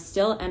 and I would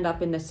still end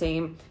up in the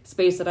same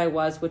space that I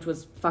was, which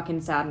was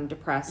fucking sad and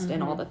depressed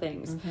and all the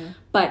things.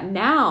 But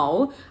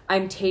now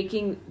I'm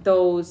taking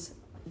the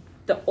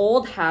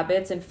old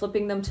habits and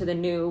flipping them to the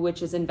new,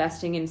 which is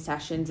investing in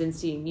sessions and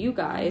seeing you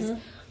guys.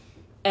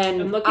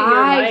 And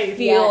I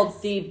feel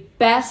the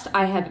best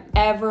I have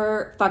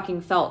ever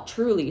fucking felt,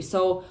 truly.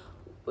 So,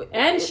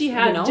 and she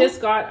had just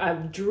got a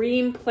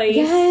dream place.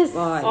 Yes.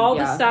 All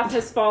the stuff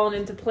has fallen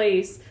into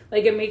place.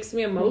 Like, it makes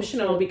me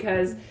emotional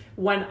because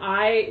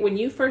when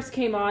you first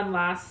came on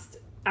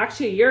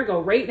actually a year ago,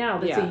 right now,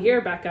 that's a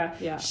year, Becca.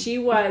 Yeah. She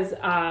was,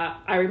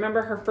 I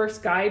remember her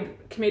first guide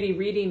committee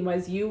reading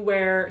was, you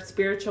wear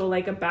spiritual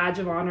like a badge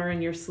of honor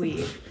in your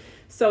sleeve.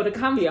 So to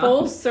come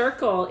full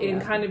circle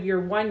in kind of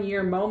your 1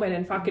 year moment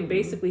and fucking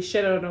basically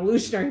shit out an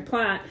illusionary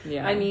plant.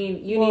 Yeah. I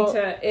mean, you need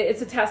to,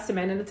 it's a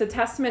testament, and it's a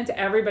testament to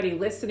everybody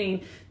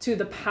listening to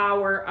the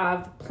power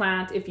of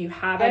plant if you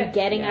have it. And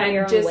getting out of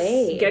your own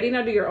way. Getting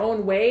out of your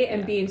own way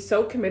and being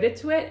so committed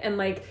to it. And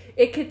like,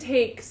 it could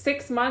take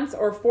 6 months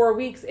or 4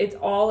 weeks. It's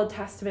all a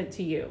testament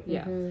to you.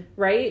 Yeah.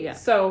 Right? Yeah.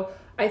 So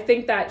I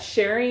think that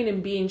sharing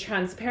and being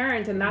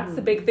transparent, and that's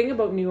the big thing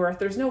about New Earth.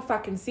 There's no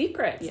fucking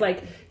secrets. Yeah.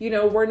 Like,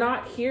 we're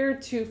not here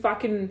to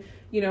fucking,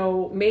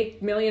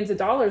 make millions of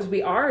dollars.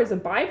 We are, as a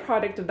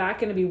byproduct of that,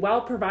 going to be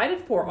well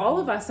provided for, all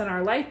of us in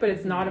our life, but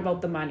it's not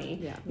about the money.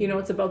 Yeah.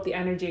 It's about the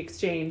energy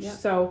exchange. Yeah.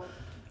 So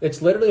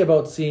it's literally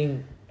about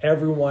seeing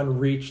everyone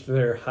reach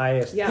their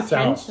highest self,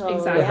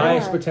 potential. their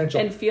highest potential,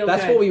 and feel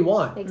that's good. what we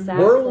want.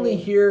 Exactly. We're only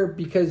here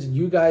because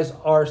you guys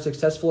are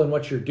successful in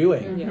what you're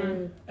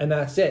doing, and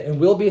that's it. And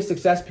we'll be a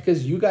success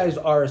because you guys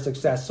are a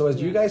success. So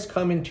as you guys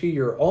come into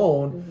your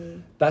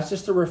own, that's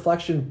just a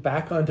reflection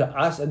back onto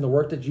us and the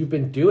work that you've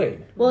been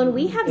doing. Well, and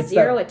we have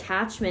zero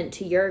attachment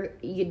to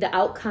the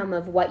outcome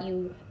of what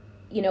you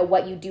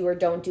do or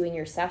don't do in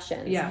your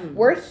sessions. Yeah.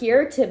 We're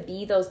here to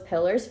be those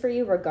pillars for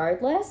you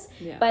regardless.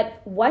 Yeah.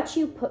 But what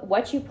you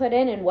put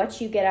in and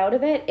what you get out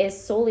of it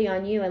is solely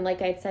on you. And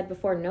like I said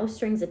before, no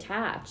strings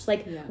attached.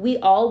 Like we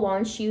all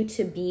want you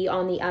to be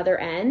on the other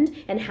end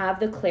and have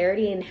the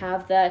clarity and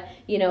have the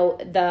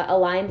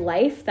aligned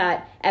life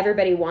that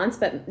everybody wants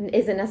but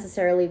isn't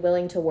necessarily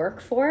willing to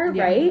work for,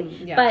 right?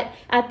 Yeah. But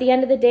at the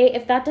end of the day,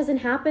 if that doesn't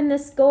happen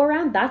this go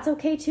around, that's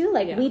okay too.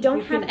 Like we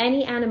don't have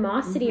any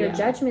animosity or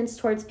judgments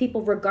towards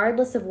people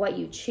regardless of what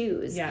you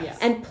choose. Yes.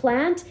 And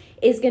plant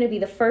is going to be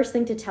the first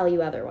thing to tell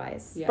you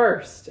otherwise. Yeah.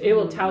 First, it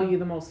will tell you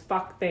the most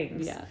fucked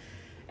things. Yeah.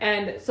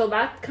 And so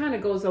that kind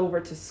of goes over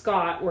to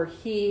Scott, where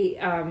he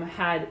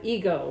had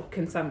ego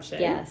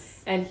consumption.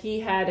 Yes. And he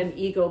had an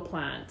ego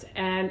plant.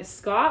 And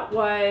Scott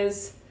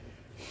was,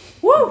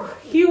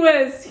 he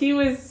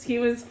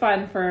was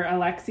fun for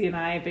Alexi and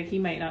I, but he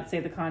might not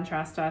say the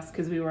contrast to us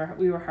because we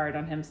were hard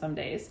on him some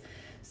days.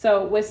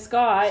 So with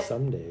Scott,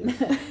 some days.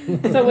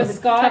 So with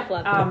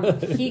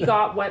Scott, he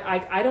got what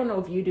I don't know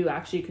if you do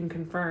actually, you can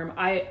confirm.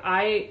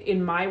 I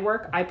in my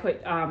work I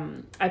put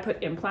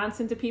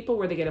implants into people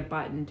where they get a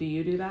button. Do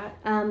you do that?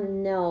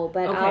 No,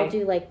 but okay. I'll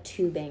do like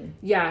tubing.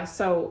 Yeah,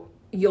 so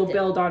you'll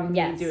build on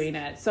me doing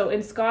it. So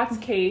in Scott's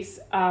case,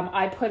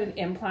 I put an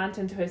implant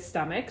into his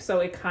stomach, so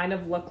it kind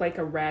of looked like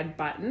a red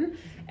button.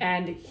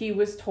 And he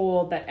was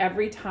told that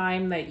every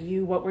time that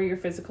what were your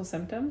physical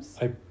symptoms?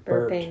 I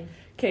burped. Burping.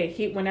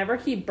 Okay, whenever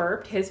he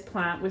burped, his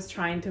plant was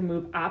trying to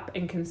move up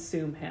and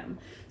consume him.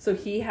 So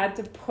he had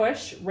to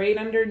push right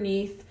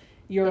underneath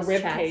your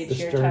rib cage,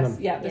 your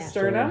chest, the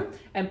sternum,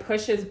 and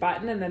push his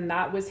button, and then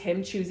that was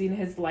him choosing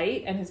his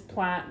light, and his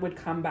plant would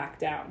come back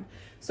down.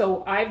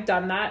 So I've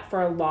done that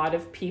for a lot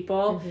of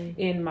people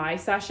in my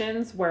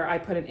sessions where I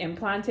put an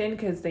implant in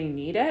because they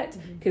need it,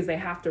 because they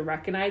have to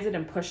recognize it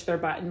and push their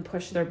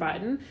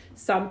button.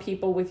 Some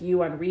people with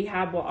you on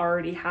rehab will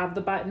already have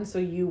the button, so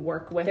you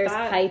work with there's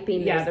that.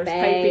 Piping, there's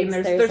bags, piping,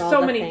 there's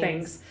so many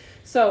things.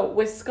 So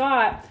with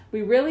Scott,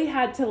 we really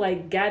had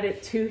to get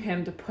it to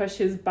him to push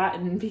his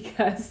button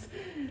because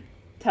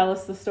tell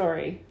us the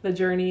story, the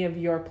journey of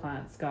your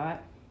plant,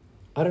 Scott.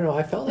 I don't know.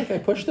 I felt like I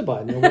pushed the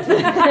button. Well,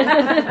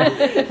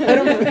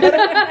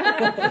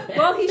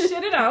 he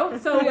shit it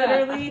out. So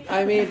literally,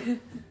 I mean,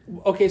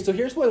 okay. So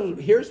here's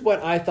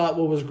what I thought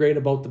what was great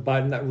about the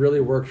button that really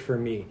worked for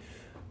me.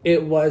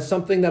 It was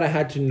something that I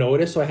had to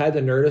notice. So I had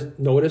to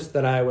notice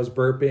that I was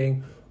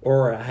burping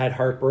or I had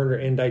heartburn or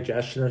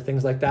indigestion or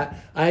things like that.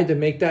 I had to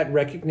make that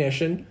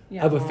recognition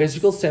of a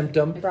physical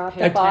symptom. Brought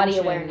the body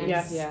awareness.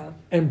 Yes. Yeah.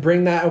 And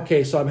bring that,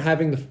 okay, so I'm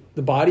having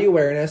the body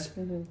awareness,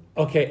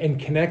 okay, and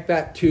connect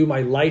that to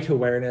my light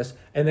awareness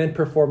and then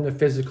perform the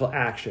physical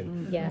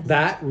action. Yes.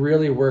 That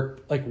really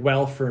worked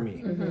well for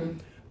me.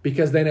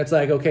 Because then it's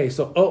okay,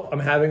 so, I'm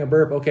having a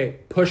burp. Okay,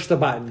 push the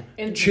button.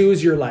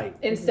 Choose your light.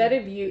 Instead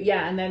of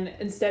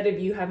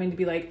you having to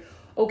be like,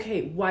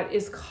 okay, what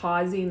is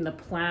causing the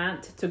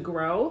plant to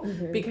grow?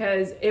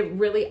 Because it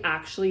really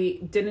actually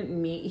he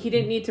didn't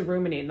need to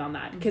ruminate on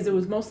that because it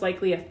was most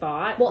likely a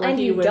thought. Well, and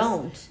you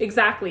don't.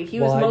 Exactly.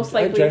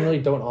 I generally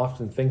don't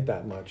often think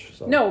that much.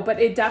 So. No,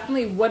 but it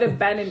definitely would have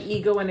been an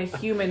ego and a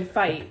human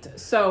fight.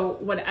 So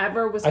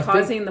whatever was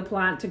causing the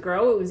plant to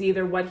grow, it was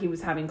either what he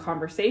was having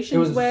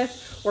conversations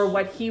with or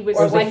what he was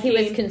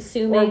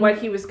consuming.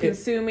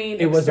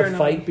 It was a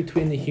fight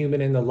between the human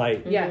and the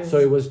light. Yes. So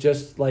it was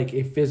just like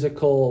a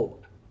physical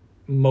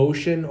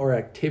motion or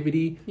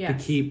activity to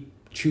keep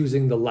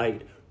choosing the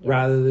light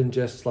rather than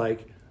just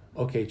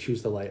okay,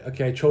 choose the light.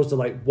 Okay, I chose the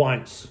light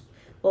once.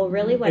 Well,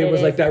 really what it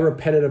was that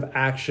repetitive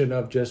action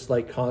of just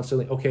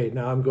constantly, okay,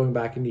 now I'm going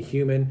back into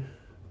human,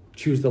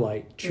 choose the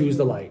light, choose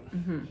the light.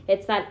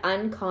 It's that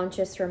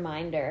unconscious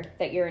reminder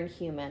that you're in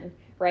human,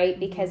 right?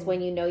 Because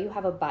when you know you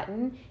have a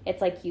button,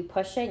 it's you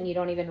push it and you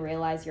don't even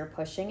realize you're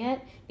pushing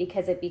it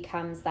because it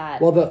becomes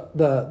that. Well,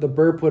 the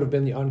burp would have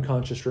been the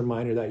unconscious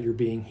reminder that you're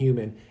being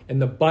human,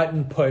 and the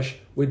button push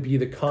would be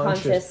the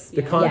conscious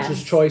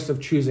choice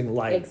of choosing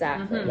light.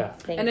 Exactly. Yeah.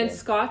 And in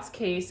Scott's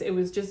case, it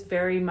was just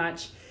very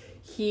much.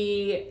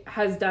 He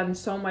has done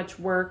so much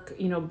work,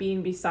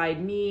 being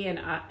beside me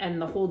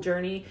and the whole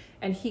journey.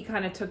 And he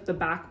kind of took the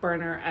back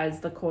burner as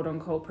the quote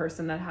unquote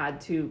person that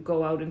had to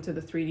go out into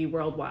the 3D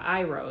world while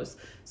I rose.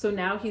 So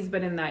now he's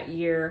been in that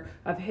year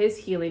of his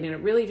healing, and it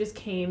really just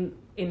came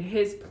in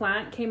his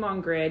plant came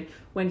on grid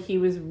when he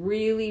was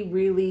really,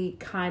 really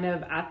kind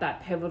of at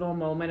that pivotal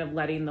moment of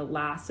letting the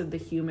last of the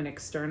human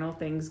external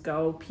things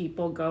go,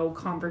 people go,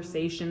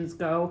 conversations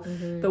go,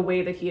 the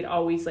way that he had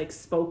always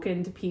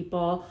spoken to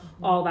people,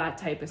 all that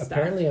type of stuff.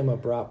 Apparently I'm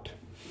abrupt.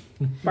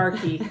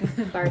 Barky.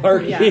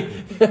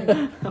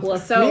 Yeah. Well,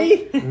 so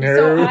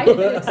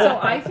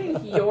I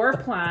think your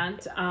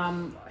plant,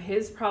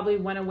 his probably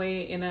went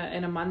away in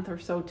a month or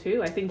so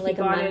too. I think he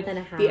got it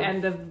the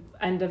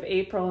end of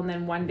April, and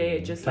then one day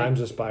it just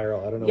time's a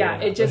spiral. I don't know. Yeah,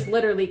 it just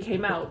literally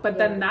came out. But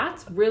then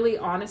that's really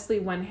honestly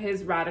when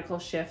his radical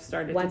shift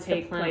started to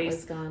take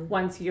place.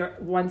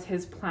 Once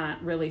his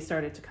plant really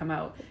started to come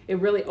out, it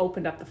really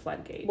opened up the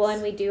floodgates. Well,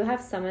 and we do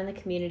have some in the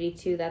community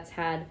too that's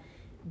had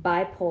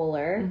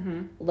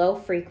bipolar, low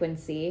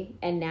frequency,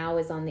 and now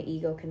is on the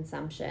ego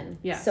consumption.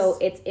 Yes. So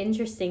it's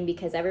interesting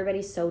because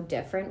everybody's so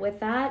different with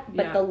that.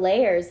 But the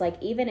layers,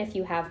 like even if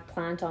you have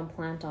plant on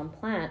plant on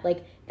plant,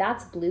 like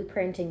that's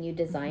blueprint and you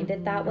designed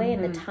it that way,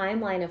 and the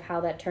timeline of how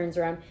that turns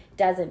around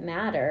doesn't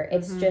matter.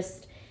 It's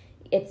just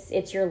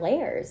it's your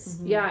layers.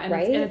 Yeah, and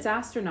right? It's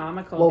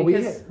astronomical. Well,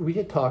 we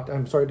had talked.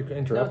 I'm sorry to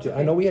interrupt you. Okay.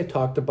 I know we had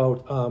talked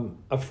about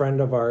a friend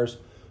of ours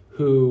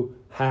who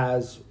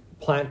has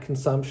plant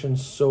consumption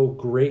so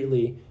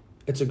greatly,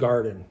 it's a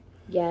garden.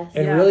 Yes.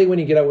 And really, when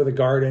you get out with a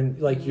garden,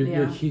 like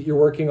you're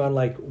working on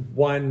like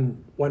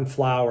one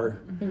flower,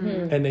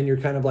 and then you're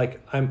kind of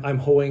like I'm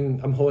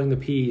hoeing the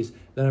peas.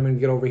 Then I'm going to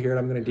get over here and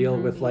I'm going to deal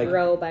with like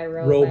row by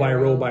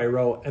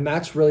row, and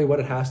that's really what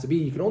it has to be.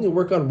 You can only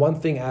work on one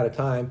thing at a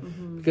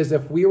time, because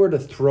if we were to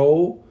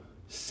throw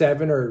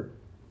 7 or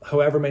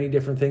however many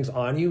different things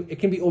on you, it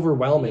can be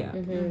overwhelming.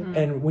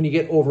 And when you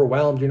get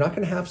overwhelmed, you're not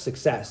going to have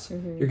success.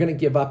 You're going to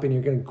give up and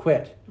you're going to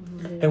quit.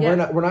 And we're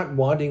not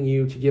wanting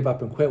you to give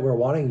up and quit. We're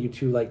wanting you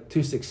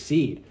to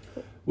succeed,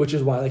 which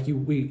is why like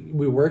we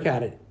work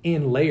at it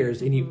in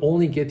layers, and you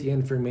only get the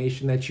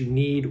information that you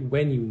need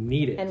when you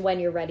need it and when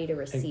you're ready to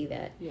receive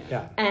it.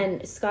 Yeah.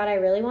 And Scott, I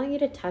really want you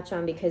to touch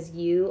on, because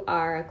you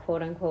are a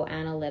quote unquote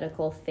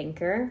analytical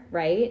thinker,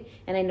 right?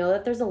 And I know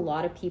that there's a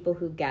lot of people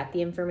who get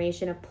the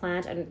information of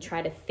plant and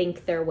try to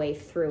think their way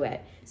through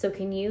it. So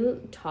can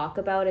you talk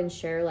about and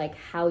share like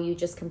how you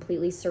just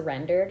completely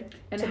surrendered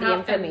to the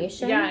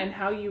information? And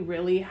how you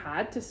really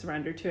had to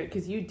surrender to it,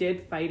 because you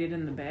did fight it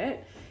in the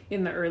bit.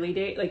 In the early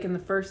day, like in the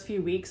first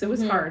few weeks, it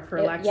was hard for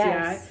Alexia.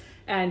 Yes.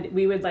 And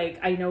we would like,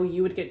 I know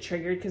you would get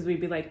triggered because we'd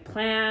be like,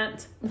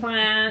 plant.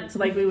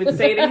 Like we would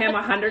say to him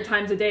 100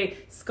 times a day,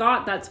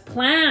 Scott, that's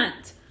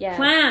plant,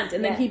 plant.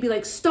 And then he'd be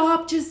like,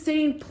 stop just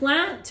saying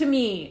plant to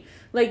me.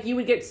 Like you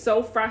would get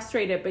so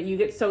frustrated, but you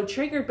get so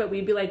triggered, but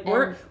we'd be like,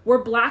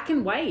 we're black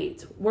and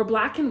white. We're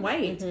black and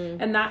white.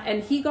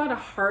 And he got a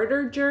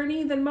harder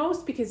journey than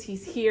most because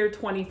he's here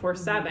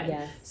 24/7.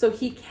 Yes. So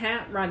he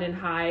can't run and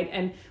hide.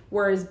 And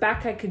whereas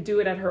Becca could do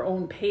it at her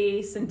own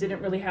pace and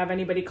didn't really have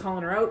anybody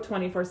calling her out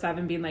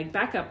 24/7 being like,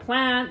 Becca,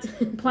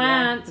 plant,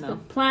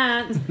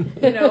 plant.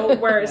 You know,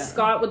 whereas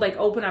Scott would like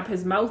open up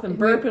his mouth and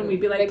burp and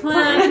we'd be like,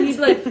 plant. And he'd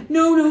be like,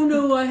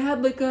 no, I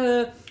had like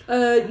a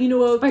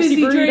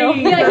fizzy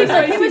drink. Yeah, he's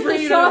like, give us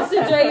the sausage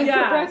I ate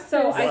for breakfast.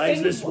 So why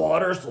is this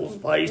water so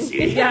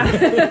spicy?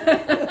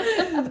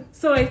 Yeah.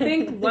 So I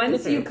think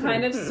once you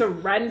kind of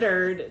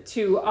surrendered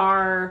to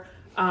our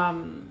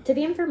to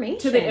the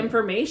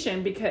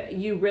information, because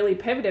you really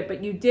pivoted,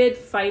 but you did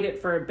fight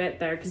it for a bit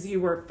there because you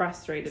were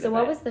frustrated. So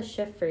what was the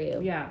shift for you?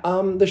 Yeah.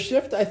 The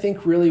shift I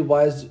think really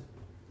was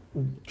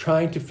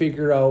trying to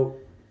figure out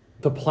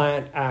the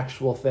plant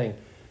actual thing.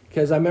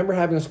 Because I remember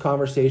having this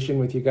conversation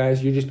with you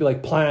guys. You'd just be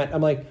like, plant.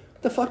 I'm like,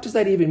 what the fuck does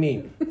that even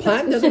mean?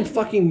 Plant doesn't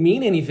fucking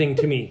mean anything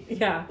to me.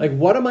 Yeah. Like,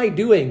 what am I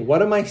doing?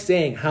 What am I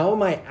saying? How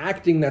am I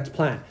acting that's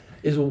plant?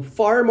 Is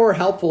far more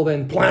helpful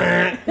than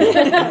plant.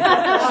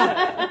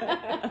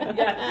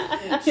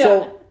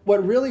 So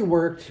what really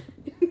worked...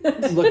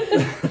 Look,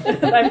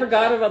 I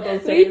forgot about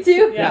those things. Me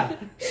too. Yeah.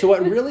 So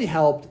what really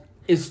helped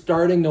is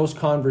starting those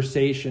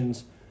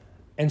conversations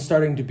and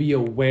starting to be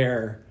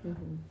aware.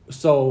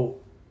 So...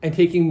 and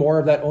taking more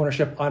of that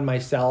ownership on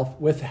myself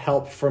with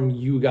help from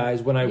you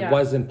guys when I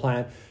wasn't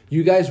planned.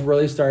 You guys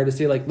really started to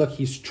say, like, look,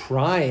 he's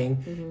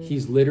trying.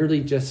 He's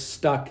literally just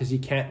stuck because he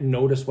can't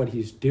notice what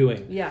he's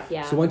doing.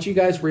 Yeah. So once you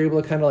guys were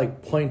able to kind of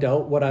like point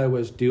out what I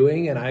was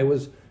doing, and I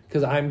was,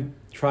 because I'm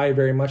trying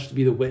very much to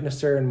be the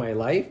witnesser in my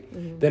life,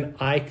 then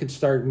I could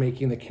start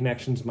making the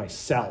connections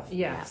myself.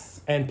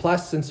 Yes. And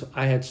plus, since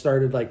I had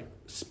started like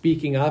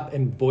speaking up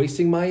and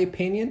voicing my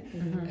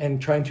opinion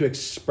and trying to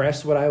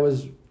express what I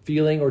was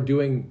feeling or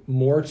doing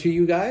more to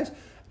you guys,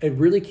 it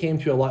really came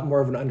to a lot more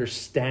of an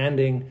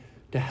understanding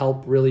to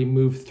help really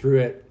move through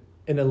it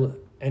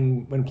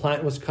and when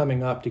plant was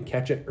coming up, to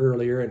catch it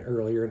earlier and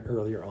earlier and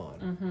earlier on.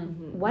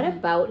 What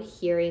about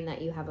hearing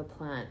that you have a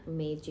plant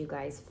made you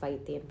guys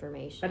fight the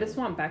information? I just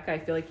want Becca, I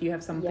feel like you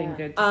have something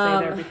good to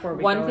say there before we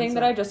go. One thing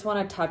that I just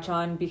want to touch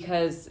on,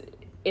 because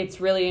it's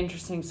really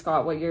interesting,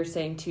 Scott, what you're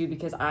saying too,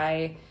 because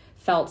I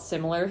felt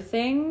similar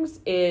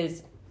things,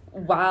 is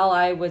while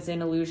I was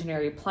in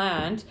Illusionary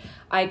Plant,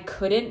 I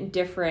couldn't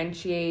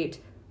differentiate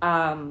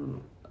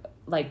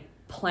like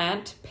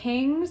plant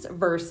pings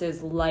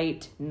versus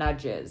light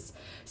nudges.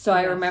 So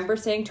I remember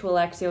saying to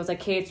Alexia, I was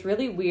like, hey, it's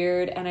really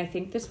weird. And I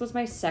think this was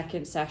my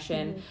second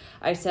session.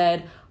 I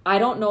said, I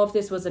don't know if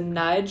this was a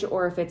nudge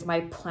or if it's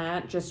my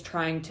plant just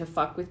trying to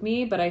fuck with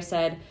me. But I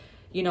said,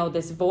 you know,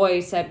 this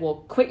voice said,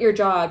 well, quit your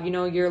job. You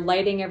know, you're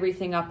lighting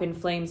everything up in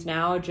flames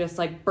now. Just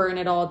like burn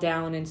it all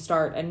down and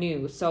start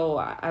anew. So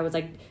I was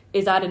like,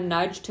 is that a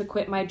nudge to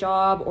quit my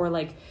job, or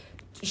like,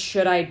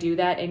 should I do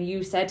that? And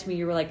you said to me,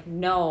 you were like,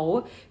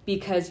 no,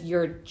 because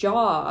your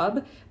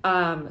job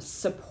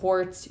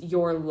supports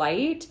your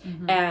light,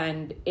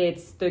 and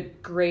it's the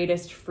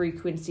greatest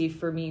frequency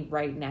for me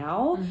right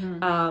now.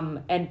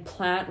 And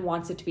plant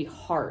wants it to be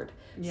hard.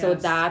 Yes. So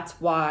that's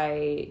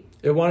why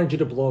it wanted you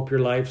to blow up your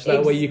life, so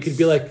that way you could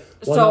be like,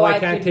 well, so no, I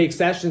can't take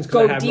sessions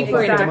because I have no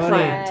fucking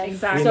money.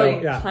 Exactly.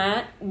 So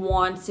plant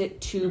wants it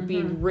to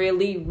be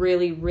really,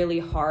 really, really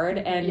hard.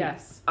 And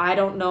I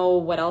don't know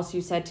what else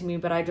you said to me,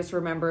 but I just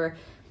remember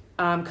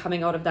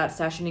coming out of that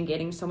session and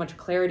getting so much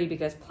clarity,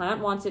 because plant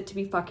wants it to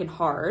be fucking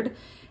hard.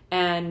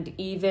 And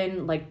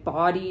even like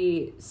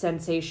body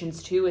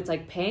sensations too. It's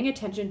like paying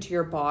attention to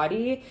your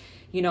body.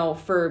 You know,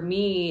 for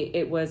me,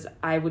 it was,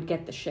 I would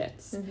get the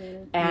shits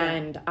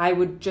and I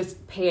would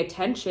just pay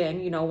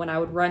attention, you know, when I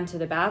would run to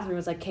the bathroom. It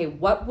was like, okay,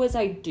 what was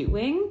I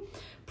doing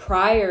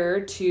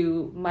prior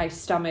to my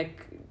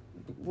stomach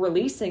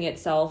releasing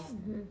itself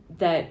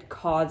that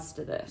caused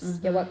this?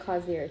 Yeah, what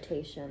caused the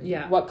irritation?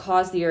 Yeah. What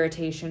caused the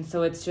irritation?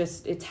 So it's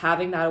just, it's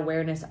having that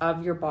awareness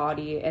of your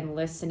body and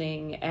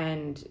listening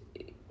and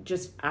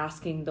just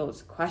asking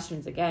those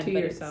questions again. To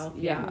yourself.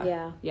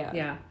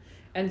 Yeah.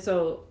 And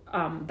so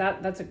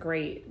that's a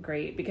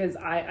great, because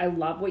I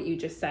love what you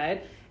just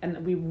said,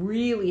 and we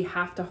really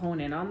have to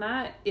hone in on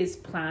that, is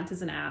plant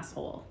is an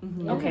asshole.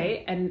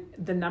 Okay? And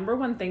the number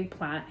one thing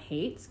plant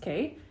hates,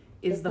 okay,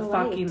 is the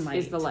fucking light.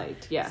 Is the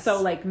light, yes.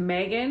 So like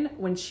Megan,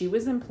 when she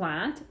was in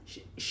plant,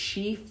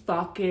 she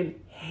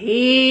fucking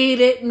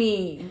hated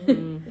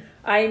me.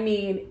 I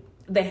mean,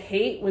 the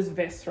hate was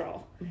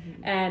visceral.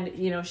 And,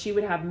 you know, she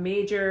would have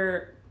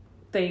major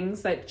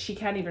things that she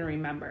can't even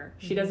remember.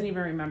 She doesn't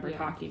even remember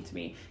talking to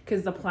me,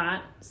 because the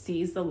plant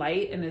sees the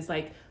light and is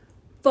like,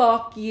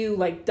 fuck you,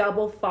 like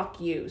double fuck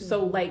you.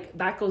 So like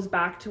that goes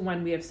back to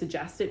when we have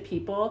suggested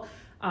people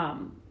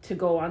to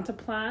go onto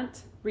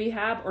plant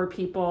rehab, or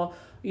people,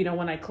 you know,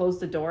 when I closed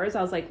the doors,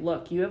 I was like,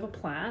 look, you have a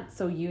plant,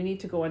 so you need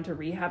to go into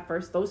rehab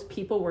first. Those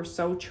people were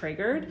so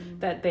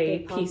triggered that they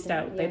pieced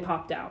out. They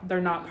popped out.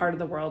 They're not part of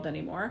the world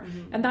anymore.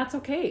 And that's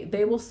okay.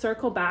 They will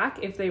circle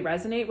back if they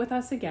resonate with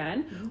us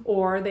again,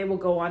 or they will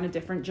go on a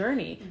different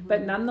journey.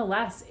 But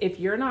nonetheless, if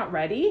you're not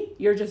ready,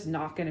 you're just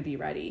not going to be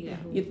ready.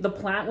 The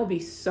plant will be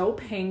so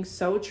pinged,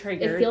 so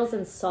triggered. It feels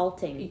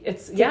insulting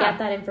to get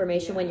that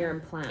information when you're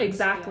in plant.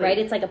 Exactly. Right?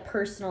 It's like a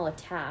personal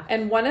attack.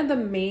 And one of the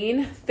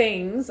main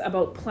things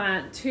about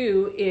plant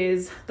too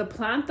is the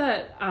plant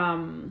that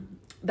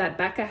that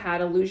Becca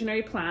had,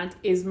 illusionary plant,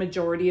 is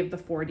majority of the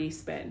 4D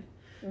spin.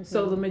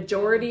 So the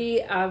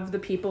majority of the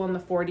people in the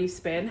 4D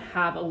spin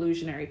have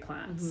illusionary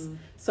plants.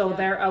 So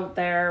they're out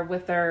there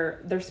with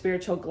their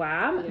spiritual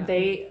glam.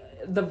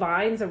 The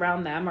vines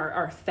around them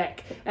are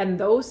thick, and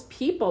those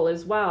people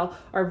as well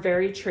are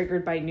very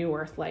triggered by new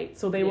earth light.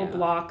 So they will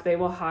block, they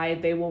will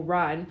hide, they will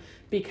run,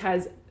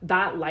 because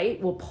that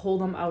light will pull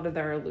them out of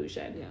their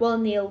illusion. Well,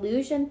 and the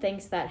illusion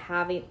thinks that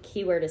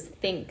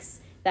thinks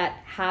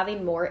that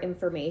having more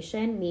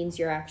information means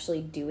you're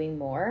actually doing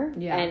more.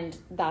 And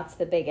that's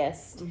the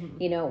biggest,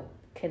 you know,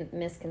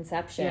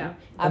 misconception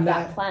of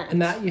that plant.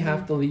 And that you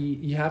have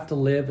to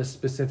live a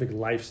specific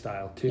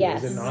lifestyle too.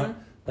 Is it not?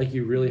 Like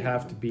you really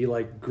have to be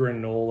like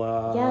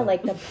granola. Yeah,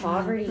 like the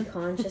poverty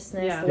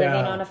consciousness, living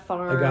on a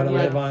farm. I gotta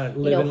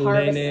live in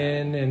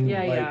linen and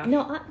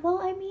No,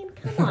 I mean,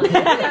 come on,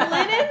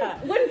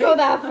 linen wouldn't go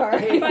that far.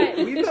 But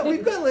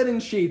we've got linen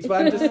sheets,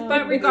 but I'm just.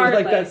 But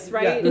regardless, like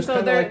right? Yeah,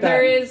 so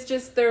there is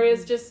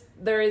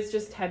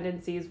just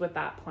tendencies with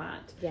that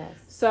plant. Yes.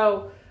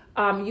 So,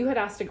 you had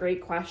asked a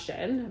great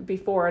question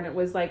before, and it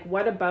was like,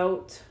 what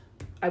about?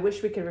 I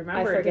wish we could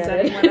remember. Does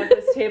anyone at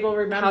this table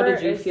remember? How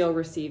did you feel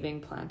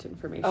receiving plant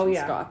information,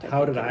 Scott?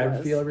 How did I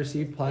feel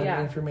receive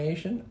plant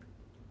information?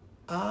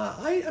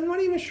 I'm not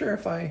even sure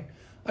if I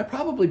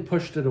probably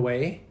pushed it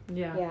away.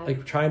 Yeah.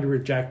 Like trying to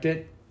reject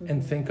it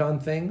and think on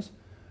things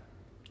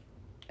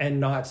and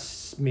not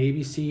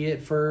maybe see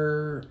it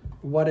for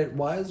what it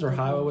was or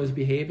how I was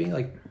behaving.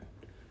 Like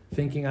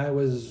thinking I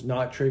was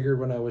not triggered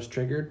when I was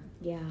triggered.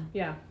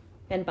 Yeah.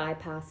 And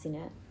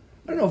bypassing it.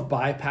 I don't know if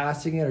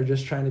bypassing it or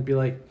just trying to be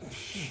like,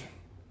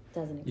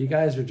 you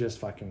guys are just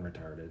fucking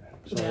retarded.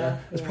 So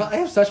I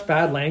have such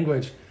bad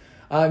language.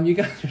 You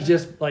guys are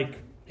just like,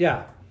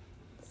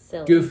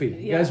 silly. Goofy.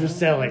 You guys are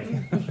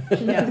silly.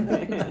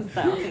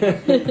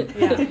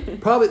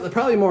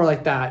 Probably more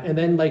like that. And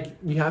then like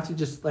you have to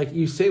just like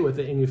you sit with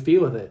it and you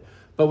feel with it.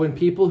 But when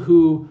people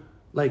who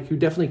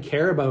definitely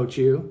care about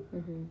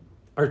you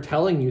are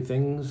telling you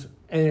things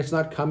and it's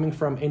not coming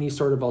from any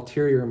sort of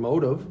ulterior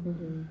motive,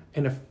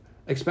 and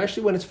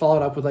especially when it's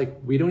followed up with like,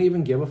 we don't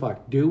even give a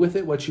fuck. Do with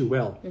it what you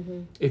will.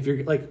 If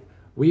you're like,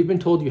 we've been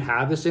told you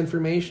have this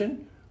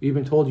information, we've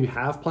been told you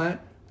have plant,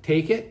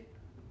 take it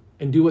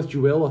and do what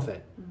you will with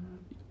it.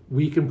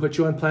 We can put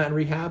you on plant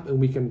rehab and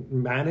we can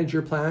manage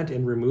your plant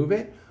and remove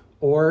it,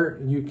 or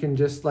you can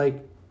just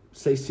like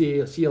say, see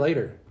you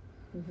later.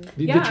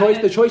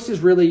 The choice is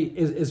really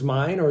is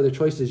mine, or the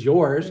choice is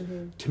yours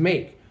to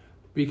make,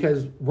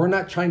 because we're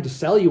not trying to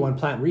sell you on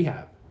plant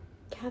rehab.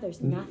 Yeah,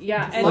 there's nothing.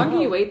 Yeah, the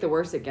longer you wait, the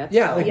worse it gets.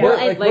 Yeah,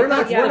 we're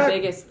not the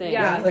biggest thing.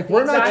 Yeah, like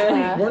we're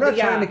not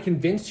trying to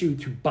convince you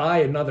to buy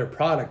another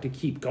product to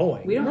keep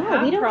going. We don't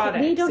have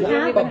products. We don't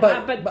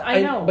have. But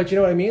I know. But you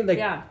know what I mean?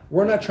 Like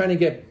we're not trying to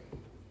get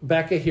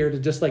Becca here to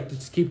just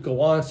keep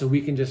go on so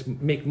we can just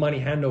make money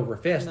hand over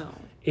fist. No.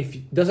 If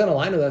it doesn't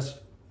align with us,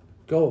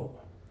 go.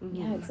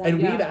 Yeah, exactly. And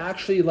we've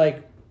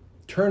actually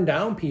turned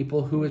down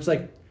people who it's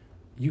like,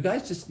 you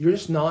guys you're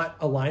just not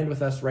aligned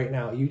with us right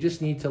now. You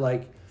just need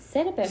to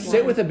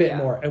sit with a bit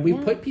more. And we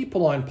put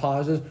people on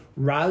pauses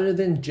rather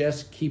than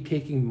just keep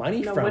taking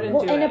money from them.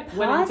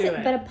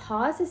 But a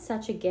pause is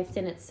such a gift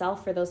in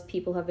itself for those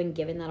people who have been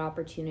given that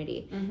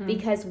opportunity.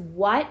 Because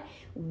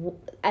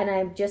and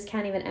I just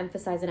can't even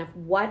emphasize enough,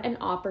 what an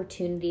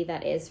opportunity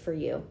that is for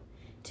you.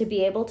 To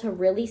be able to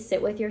really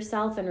sit with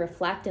yourself and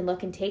reflect and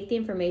look and take the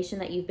information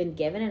that you've been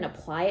given and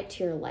apply it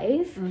to your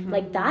life.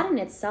 Like that in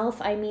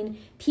itself, I mean,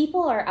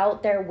 people are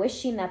out there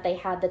wishing that they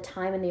had the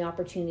time and the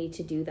opportunity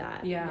to do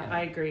that. Yeah.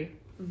 I agree.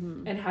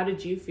 And how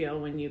did you feel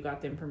when you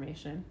got the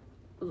information?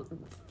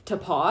 To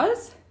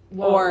pause?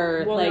 When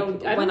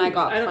I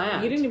got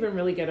plant? You didn't even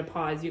really get a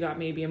pause. You got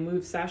maybe a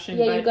move session.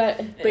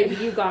 Yeah, but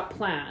you got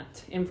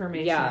plant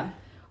information. Yeah.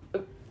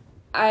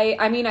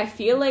 I mean, I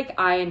feel like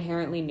I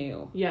inherently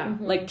knew. Yeah.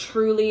 Like,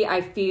 truly,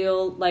 I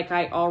feel like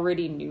I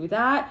already knew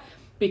that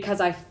because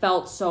I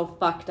felt so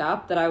fucked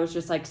up that I was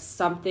just like,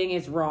 something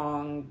is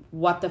wrong.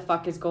 What the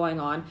fuck is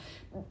going on?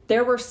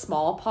 There were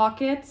small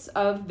pockets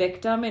of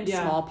victim and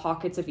small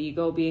pockets of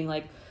ego being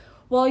like,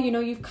 well,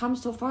 you've come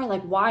so far.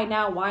 Like, why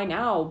now? Why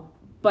now?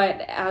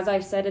 But as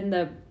I said in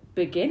the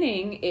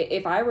beginning,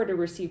 if I were to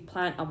receive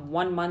plant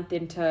 1 month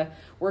into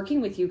working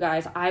with you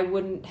guys, I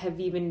wouldn't have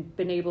even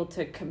been able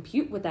to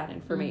compute with that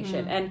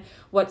information. And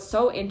what's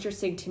so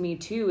interesting to me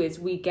too is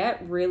we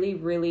get really,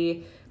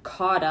 really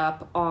caught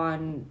up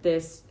on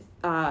this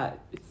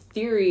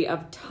theory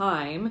of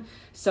time.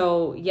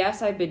 So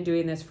yes, I've been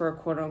doing this for a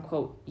quote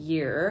unquote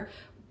year,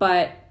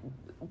 but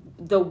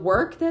the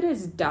work that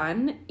is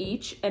done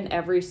each and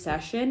every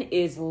session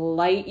is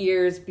light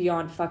years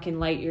beyond fucking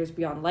light years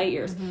beyond light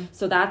years.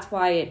 So that's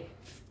why it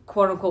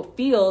quote unquote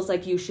feels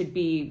like you should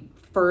be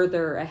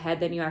further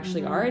ahead than you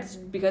actually are. It's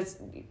because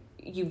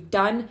you've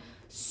done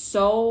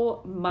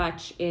so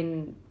much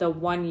in the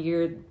 1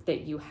 year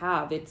that you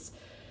have.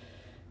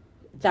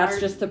 That's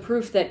just the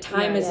proof that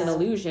time is an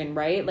illusion,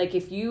 right? Like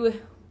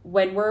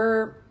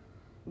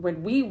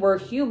when we were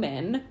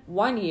human,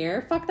 1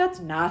 year, fuck, that's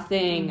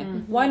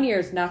nothing. 1 year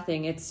is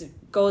nothing. It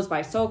goes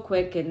by so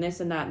quick and this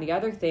and that and the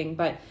other thing.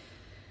 But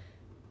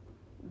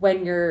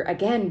when you're,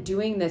 again,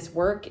 doing this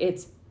work,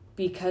 it's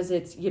because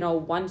it's,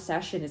 one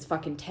session is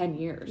fucking 10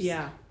 years.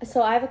 Yeah.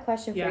 So I have a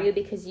question for you,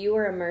 because you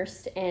were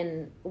immersed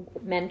in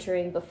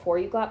mentoring before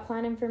you got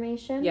plant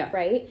information,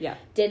 right? Yeah.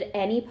 Did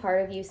any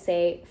part of you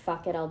say,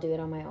 fuck it, I'll do it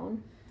on my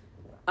own?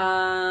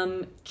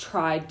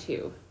 Tried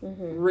to.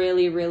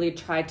 Really, really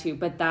tried to.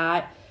 But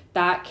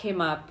that came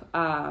up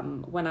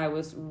when I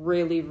was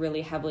really,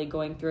 really heavily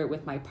going through it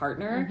with my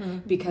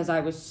partner, because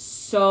I was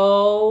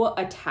so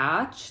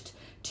attached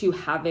to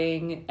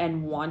having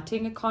and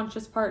wanting a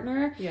conscious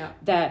partner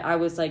that I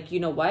was like,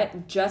 you know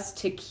what, just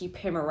to keep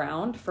him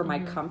around for my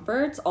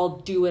comforts, I'll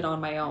do it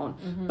on my own.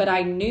 But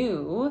I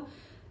knew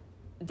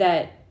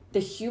that the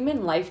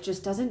human life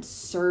just doesn't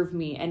serve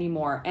me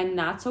anymore, and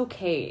that's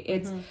okay.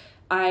 It's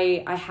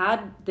I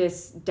had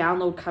this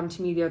download come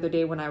to me the other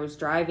day when I was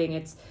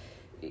driving.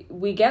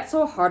 We get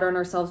so hard on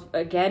ourselves,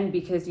 again,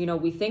 because,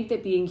 we think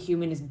that being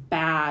human is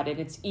bad and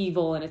it's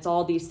evil and it's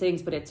all these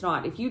things, but it's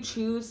not. If you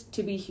choose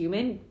to be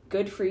human,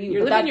 good for you.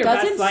 But that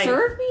doesn't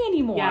serve me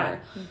anymore. Yeah.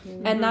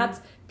 And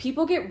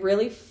people get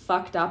really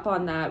fucked up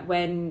on that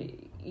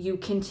when you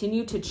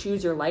continue to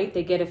choose your light.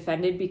 They get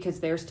offended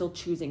because they're still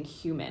choosing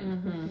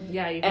human.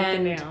 Yeah, you hit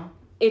the nail.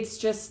 It's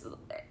just...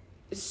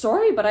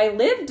 Sorry, but I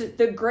lived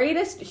the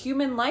greatest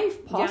human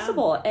life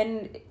possible,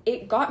 and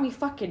it got me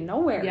fucking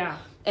nowhere. Yeah.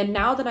 And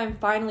now that I'm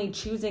finally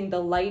choosing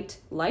the light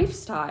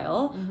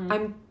lifestyle,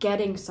 I'm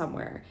getting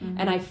somewhere,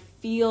 and I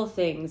feel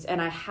things,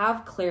 and I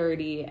have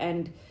clarity,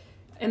 and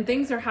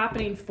things are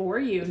happening for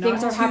you.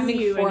 Things are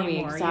happening for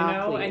me,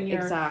 exactly. And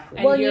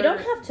exactly. Well, you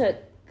don't have to.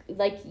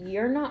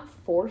 You're not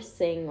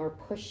forcing or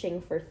pushing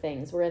for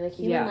things, where in the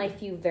human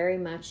life you very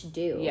much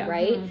do,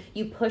 right?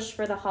 You push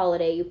for the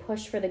holiday, you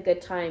push for the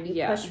good time,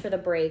 you push for the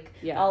break,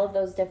 all of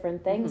those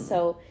different things.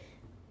 So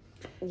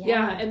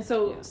and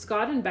so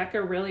Scott and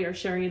Becca really are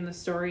sharing the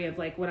story of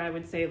what I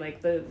would say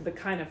the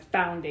kind of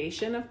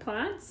foundation of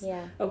plants,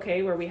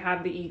 where we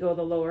have the ego,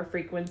 the lower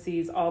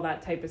frequencies, all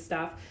that type of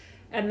stuff.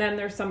 And then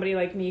there's somebody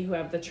like me who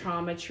have the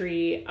trauma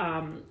tree,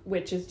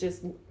 which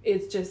is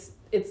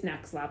it's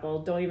next level.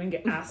 Don't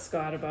even ask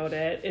Scott about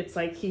it. It's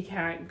like he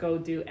can't go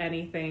do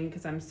anything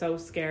because I'm so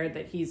scared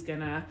that he's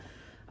gonna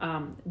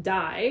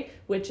die,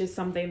 which is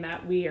something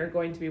that we are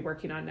going to be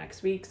working on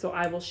next week. So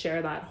I will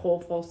share that whole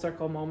full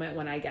circle moment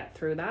when I get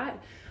through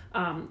that.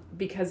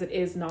 because it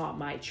is not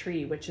my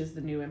tree, which is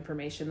the new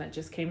information that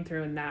just came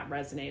through, and that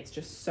resonates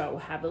just so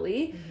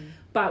heavily.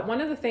 But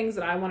one of the things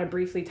that I want to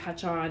briefly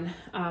touch on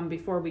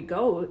before we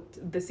go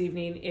this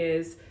evening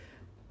is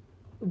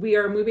we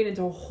are moving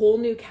into a whole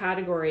new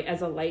category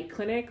as a light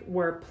clinic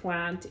where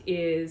plant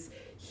is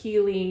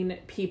healing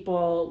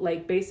people,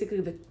 like basically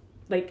the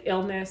like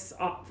illness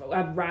of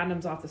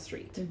randoms off the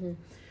street.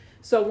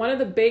 So one of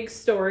the big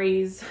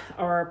stories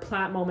or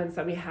plant moments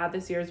that we had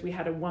this year is we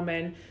had a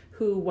woman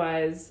who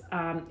was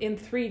in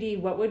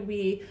 3D. What would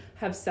we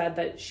have said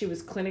that she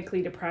was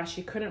clinically depressed?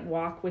 She couldn't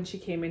walk when she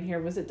came in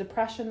here. Was it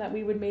depression that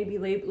we would maybe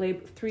label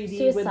 3D?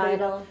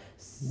 Suicidal.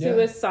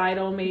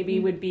 Suicidal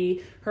maybe would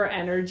be her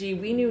energy.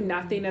 We knew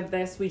nothing of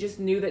this. We just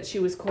knew that she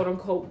was quote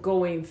unquote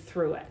going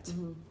through it.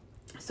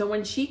 So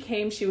when she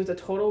came, she was a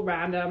total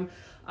random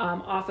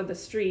off of the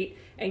street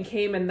and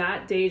came, and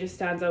that day just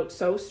stands out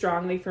so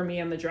strongly for me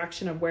in the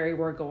direction of where we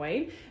were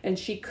going. And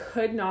she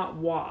could not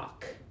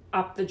walk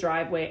up the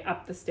driveway,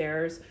 up the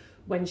stairs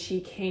when she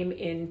came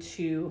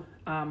into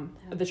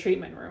the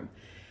treatment room.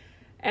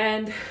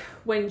 And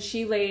when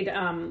she laid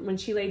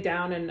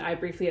down and I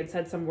briefly had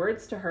said some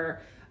words to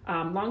her,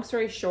 long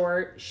story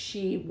short,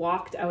 she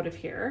walked out of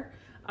here.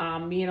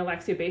 Me and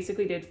Alexia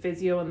basically did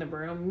physio in the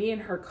room. Me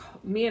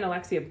and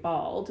Alexia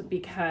bawled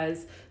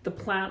because the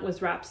plant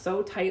was wrapped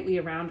so tightly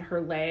around her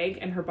leg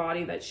and her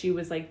body that she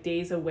was like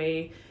days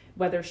away,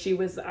 whether she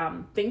was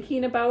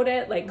thinking about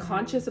it, like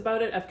conscious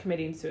about it, of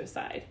committing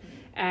suicide.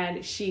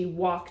 And she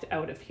walked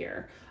out of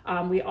here.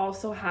 We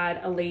also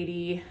had a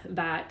lady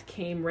that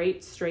came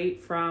right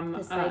straight from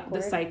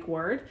the psych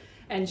ward.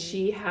 And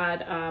she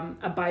had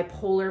a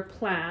bipolar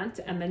plant,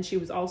 and then she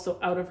was also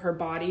out of her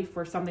body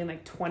for something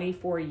like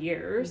 24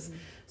 years.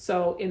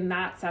 So in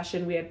that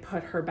session, we had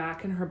put her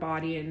back in her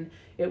body, and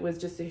it was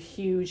just a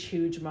huge,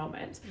 huge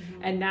moment.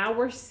 And now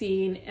we're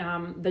seeing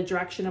the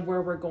direction of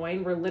where we're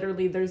going, where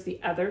literally there's the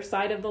other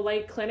side of the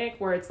light clinic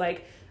where it's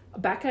like,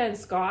 Becca and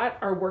Scott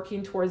are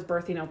working towards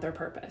birthing out their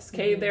purpose.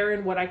 Okay. They're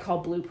in what I call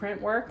blueprint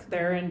work.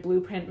 They're in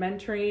blueprint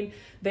mentoring.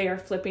 They are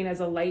flipping as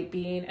a light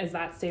being, as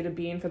that state of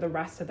being for the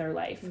rest of their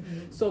life.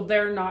 So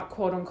they're not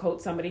quote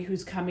unquote somebody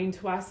who's coming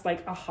to us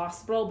like a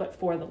hospital, but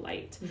for the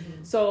light.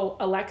 So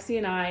Alexi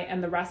and I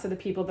and the rest of the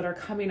people that are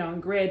coming on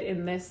grid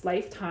in this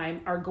lifetime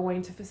are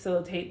going to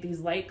facilitate these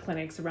light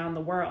clinics around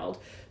the world.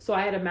 So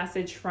I had a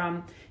message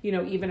from,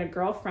 even a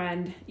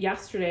girlfriend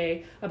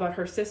yesterday about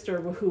her sister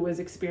who was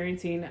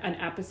experiencing an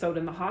episode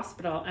in the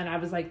hospital, and I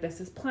was like, this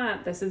is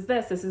plant, this is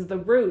the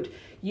root.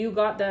 You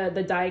got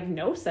the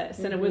diagnosis,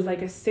 and it was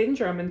like a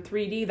syndrome in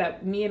 3D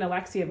that me and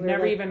Alexia have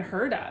never even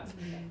heard of.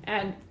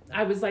 And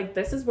I was like,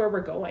 this is where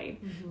we're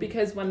going,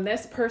 because when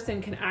this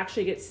person can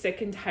actually get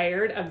sick and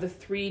tired of the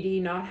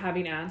 3D not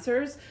having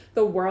answers,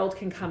 the world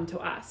can come to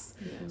us.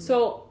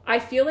 So I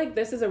feel like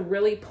this is a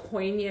really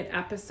poignant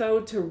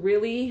episode to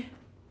really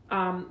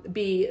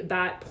be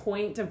that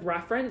point of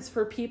reference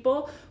for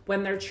people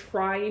when they're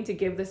trying to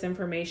give this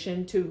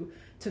information to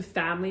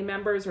family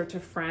members or to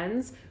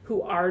friends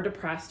who are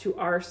depressed, who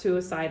are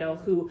suicidal,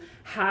 who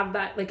have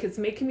that, like, it's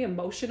making me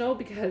emotional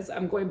because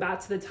I'm going back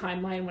to the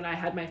timeline when I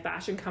had my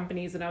fashion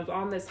companies and I was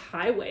on this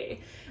highway,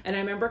 and I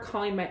remember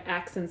calling my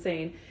ex and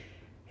saying,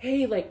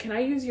 hey, like, can I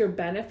use your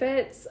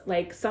benefits?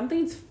 Like,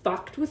 something's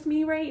fucked with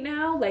me right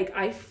now. Like,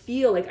 I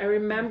feel like, I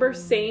remember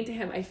saying to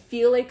him, I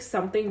feel like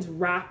something's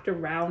wrapped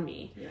around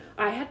me.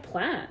 I had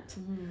plant.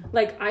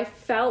 Like,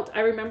 I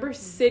remember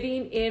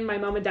sitting in my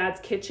mom and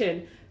dad's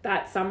kitchen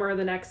that summer or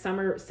the next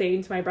summer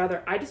saying to my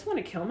brother, I just want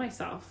to kill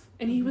myself.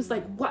 And he was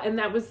like, what? And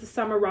that was the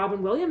summer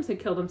Robin Williams had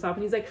killed himself.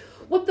 And he's like,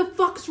 what the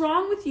fuck's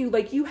wrong with you?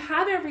 Like, you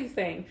have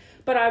everything.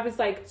 But I was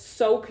like,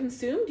 so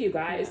consumed, you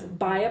guys,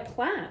 by a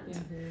plant.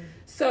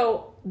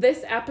 So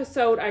this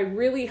episode, I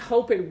really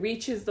hope it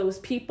reaches those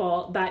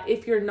people that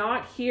if you're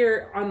not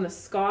here on the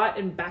Scott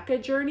and Becca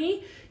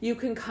journey, you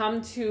can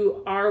come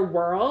to our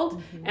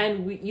world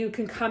and you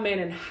can come in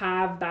and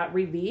have that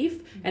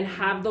relief and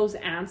have those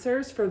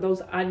answers for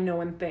those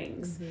unknown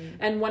things.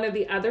 And one of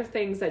the other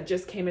things that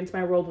just came into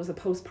my world was a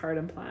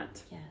postpartum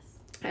plant.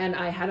 And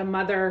I had a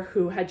mother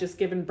who had just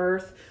given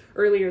birth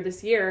earlier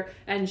this year,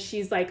 and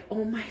she's like,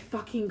 oh my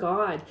fucking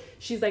God.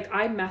 She's like,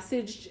 I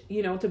messaged,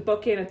 to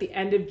book in at the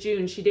end of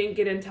June. She didn't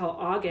get in until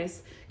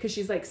August because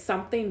she's like,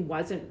 something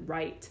wasn't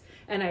right.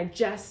 And I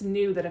just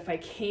knew that if I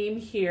came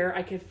here,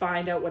 I could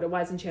find out what it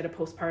was. And she had a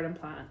postpartum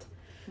plant.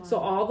 Wow. So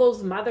all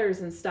those mothers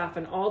and stuff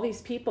and all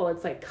these people,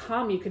 it's like,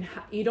 come,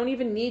 you don't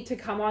even need to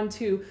come on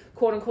to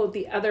quote unquote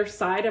the other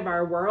side of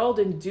our world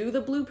and do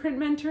the blueprint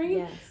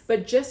mentoring,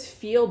 but just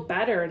feel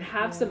better and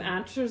have some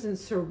answers and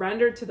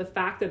surrender to the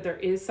fact that there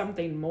is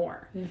something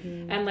more.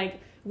 And like,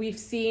 We've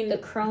seen the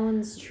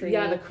Crohn's tree.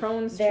 Yeah, the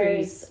Crohn's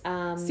trees.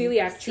 There's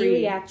celiac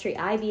tree,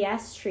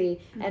 IBS tree,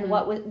 and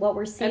what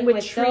we're seeing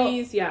with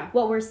trees,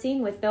 what we're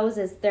seeing with those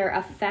is they're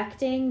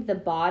affecting the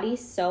body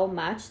so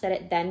much that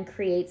it then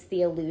creates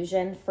the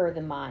illusion for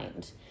the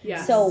mind.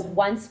 Yes. So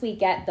once we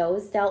get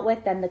those dealt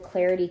with, then the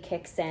clarity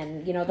kicks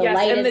in. The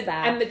light is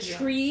back. And the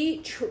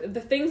tree, the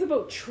things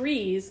about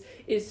trees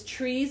is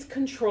trees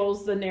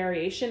controls the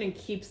narration and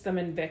keeps them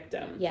in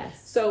victim.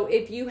 Yes. So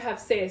if you have,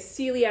 say, a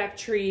celiac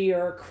tree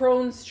or a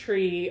Crohn's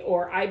tree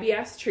or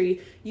IBS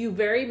tree, you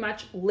very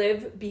much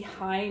live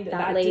behind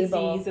that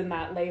disease and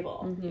that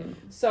label. Mm-hmm.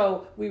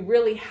 So we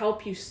really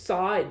help you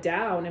saw it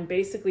down and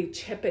basically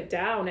chip it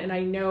down. And I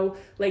know,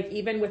 like,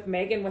 even with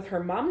Megan with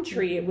her mom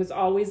tree, it was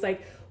always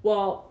like,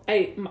 well,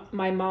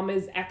 my mom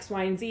is X,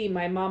 Y, and Z.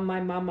 My mom.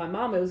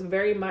 It was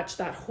very much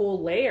that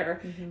whole layer.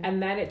 Mm-hmm.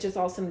 And then it just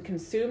all of a sudden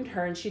consumed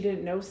her. And she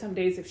didn't know some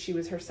days if she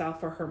was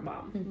herself or her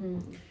mom.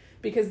 Mm-hmm.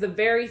 Because the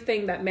very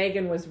thing that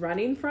Megan was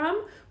running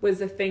from was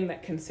the thing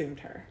that consumed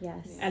her.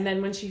 Yes. And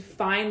then when she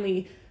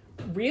finally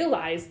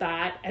realized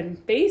that and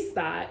faced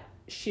that,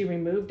 she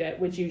removed it,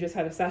 which you just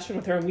had a session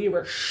with her and we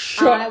were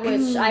shook.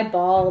 I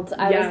bawled.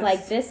 I was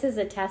like, this is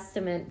a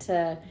testament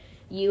to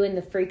you and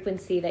the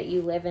frequency that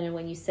you live in, and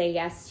when you say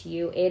yes to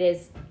you, it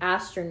is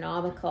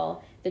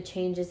astronomical, the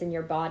changes in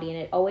your body, and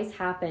it always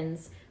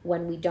happens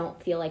when we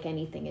don't feel like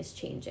anything is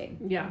changing.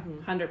 Yeah,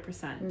 100%.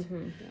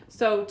 Mm-hmm.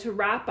 So to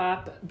wrap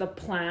up the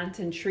plant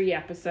and tree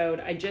episode,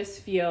 I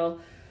just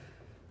feel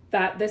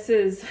that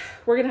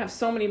we're going to have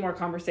so many more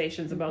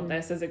conversations about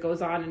this as it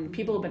goes on, and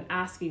people have been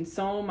asking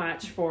so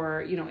much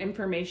for,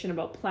 information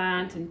about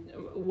plant and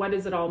what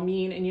does it all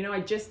mean, and I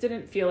just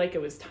didn't feel like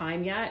it was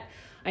time yet.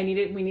 We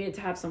needed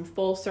to have some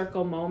full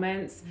circle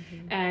moments,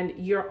 and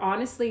you're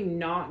honestly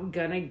not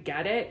gonna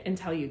get it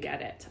until you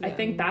get it. I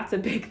think that's a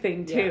big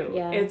thing too.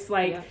 Yeah. It's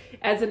like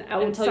as an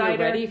outsider, until you're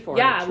ready for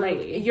it,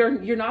 truly. Like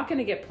you're not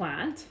gonna get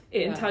plant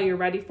until you're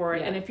ready for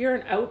it. And if you're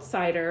an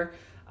outsider,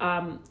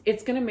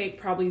 it's gonna make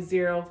probably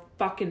zero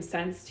fucking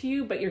sense to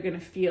you, but you're gonna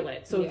feel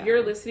it. So if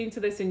you're listening to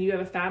this and you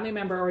have a family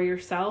member or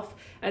yourself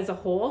as a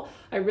whole,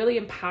 I really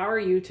empower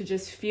you to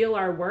just feel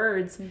our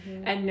words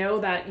and know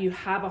that you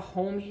have a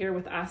home here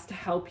with us to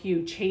help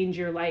you change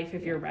your life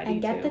if you're ready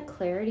and get the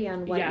clarity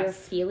on what you're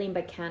feeling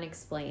but can't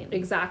explain.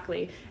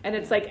 Exactly. And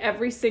it's like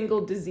every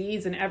single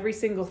disease and every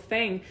single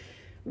thing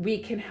we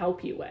can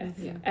help you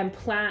with. And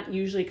plant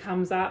usually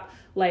comes up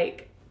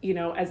like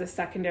as a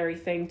secondary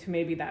thing to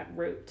maybe that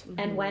root.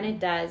 And when it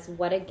does,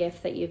 what a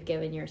gift that you've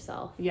given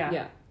yourself.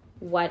 Yeah.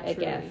 What a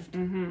gift.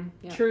 Mm-hmm.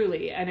 Yeah.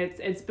 Truly. And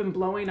it's been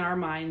blowing our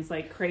minds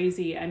like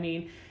crazy. I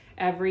mean,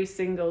 every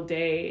single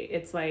day,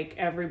 it's like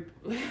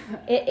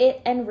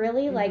it and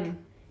really like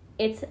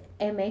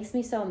it makes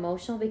me so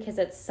emotional because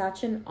it's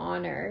such an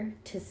honor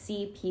to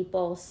see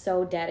people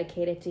so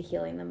dedicated to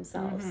healing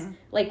themselves.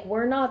 Like,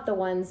 we're not the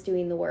ones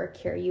doing the work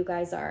here. You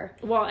guys are.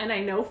 Well, and I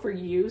know for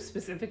you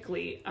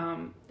specifically,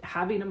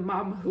 having a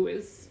mom who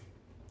is,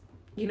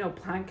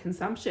 plant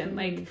consumption,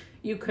 like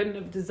you couldn't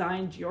have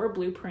designed your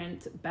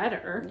blueprint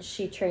better.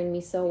 She trained me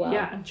so well.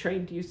 Yeah,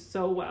 trained you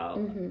so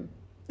well.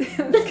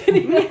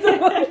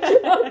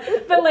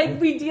 But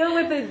like we deal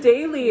with it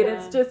daily,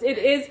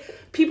 and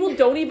people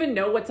don't even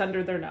know what's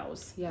under their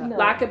nose.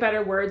 Lack of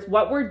better words,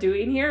 what we're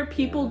doing here,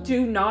 people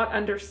do not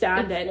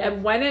understand it.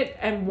 And when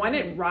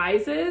it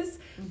rises,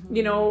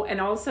 and all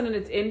of a sudden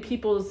it's in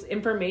people's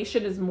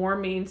information is more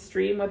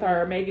mainstream with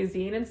our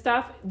magazine and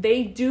stuff,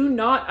 they do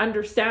not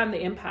understand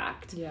the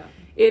impact.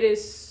 It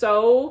is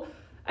so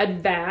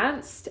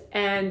advanced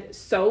and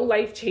so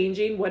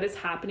life-changing what is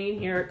happening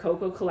here at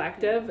Coco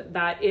Collective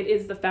that it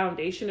is the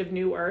foundation of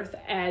New Earth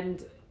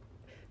and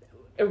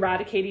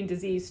eradicating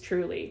disease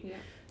truly.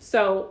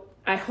 So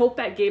I hope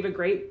that gave a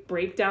great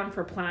breakdown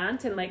for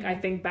plant, and like I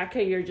think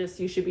Becca,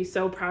 you should be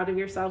so proud of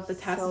yourself, the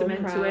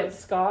testament to it.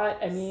 Scott,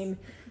 I mean,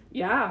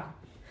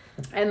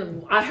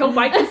 and I hope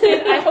I can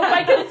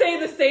say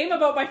the same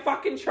about my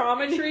fucking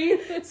trauma tree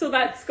so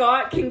that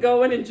Scott can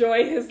go and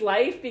enjoy his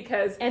life,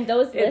 because and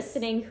those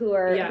listening who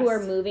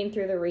are moving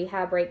through the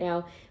rehab right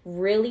now,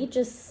 really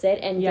just sit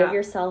and give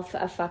yourself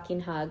a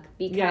fucking hug,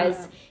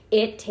 because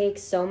it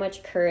takes so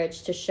much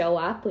courage to show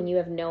up when you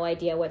have no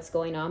idea what's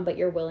going on, but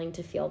you're willing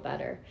to feel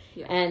better.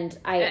 And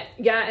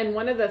and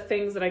one of the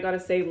things that I gotta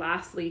say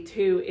lastly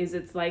too is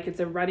it's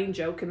a running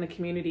joke in the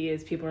community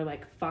is people are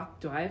like, fuck,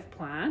 do I have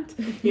plant?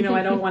 I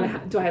don't want to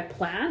do I have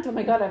plant? Oh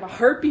my god, I have a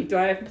heartbeat. Do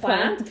I have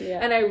plant?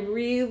 And I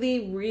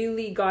really,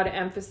 really got to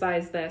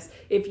emphasize this.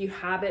 If you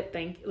have it,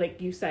 like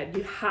you said,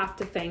 you have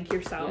to thank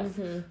yourself.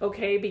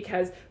 Okay?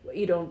 Because,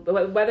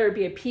 whether it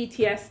be a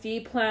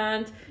PTSD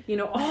plant,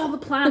 all the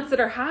plants that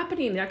are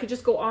happening, I could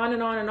just go on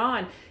and on and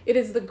on. It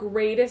is the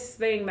greatest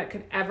thing that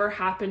could ever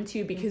happen to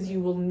you, because you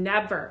will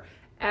never,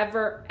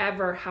 ever,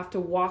 ever have to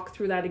walk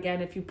through that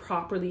again if you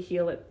properly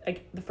heal it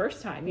like the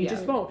first time. You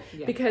just won't.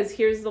 Because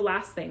here's the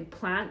last thing.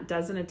 Plant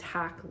doesn't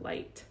attack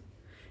light.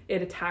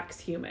 it attacks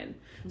human.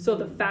 So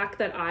the fact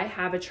that I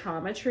have a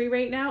trauma tree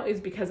right now is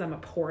because I'm a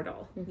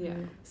portal. Yeah.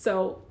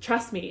 So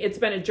trust me, it's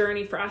been a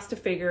journey for us to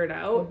figure it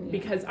out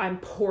because I'm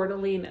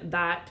portaling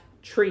that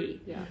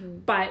tree. Yeah.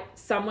 But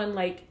someone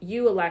like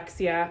you,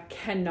 Alexia,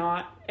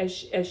 cannot,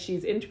 as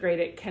she's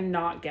integrated,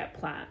 cannot get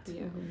plant.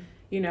 Yeah.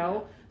 You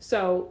know?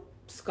 So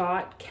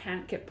Scott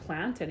can't get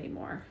plant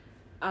anymore.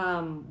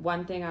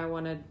 One thing I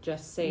want to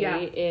just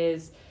say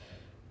is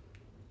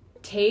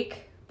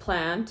take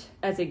plant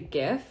as a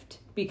gift,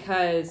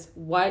 because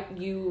what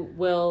you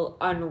will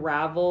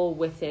unravel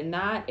within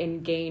that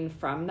and gain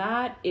from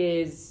that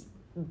is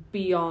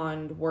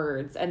beyond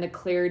words. And the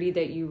clarity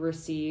that you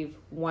receive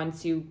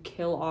once you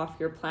kill off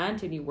your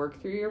plant and you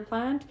work through your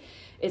plant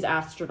is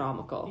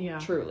astronomical. Yeah.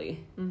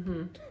 Truly.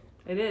 Mm-hmm.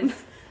 It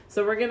is.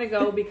 So we're going to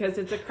go because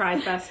it's a cry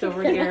fest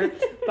over here.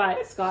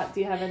 But Scott, do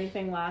you have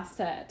anything last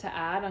to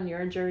add on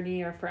your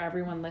journey, or for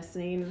everyone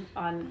listening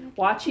on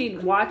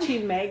watching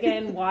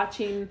Megan,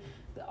 watching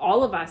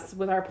all of us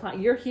with our plant?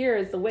 You're here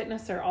as the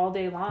witnesser all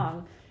day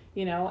long,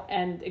 you know,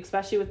 and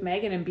especially with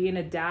Megan and being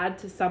a dad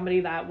to somebody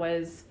that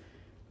was,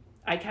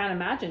 I can't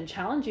imagine,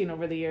 challenging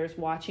over the years,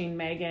 watching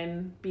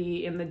Megan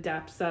be in the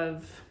depths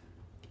of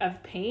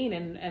pain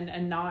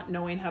and not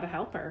knowing how to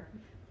help her.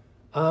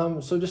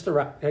 So just to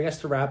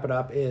wrap it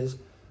up is,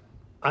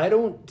 I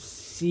don't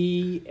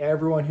see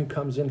everyone who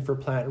comes in for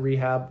plant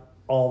rehab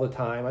all the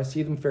time. I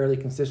see them fairly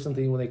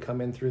consistently when they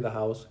come in through the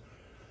house.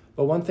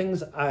 But one thing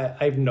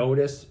I've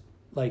noticed,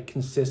 like,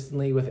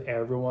 consistently with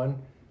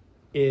everyone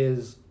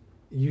is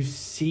you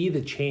see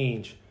the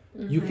change.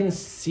 Mm-hmm. You can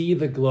see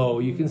the glow.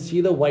 You can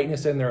see the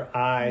whiteness in their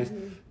eyes.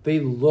 Mm-hmm. They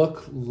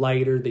look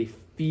lighter. They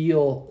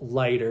feel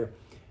lighter.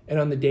 And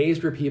on the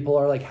days where people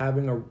are like have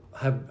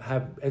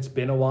it's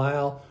been a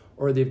while,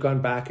 or they've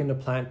gone back into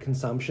plant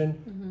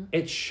consumption,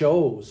 it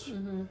shows.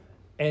 Mm-hmm.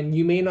 And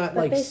you may not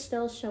but they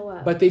still show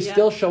up. But they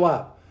still show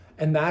up.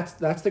 And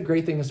that's the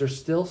great thing, is they're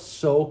still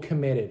so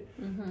committed.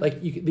 Mm-hmm.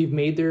 Like they've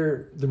made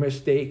their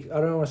mistake. I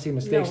don't want to say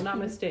mistakes. No, not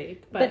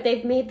mistake. But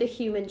they've made the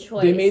human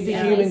choice. They made the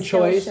human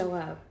choice. Still show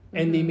up.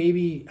 And they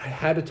maybe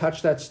had to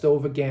touch that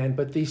stove again,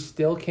 but they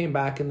still came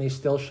back and they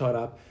still showed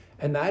up.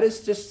 And that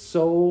is just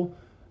so,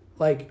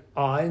 like,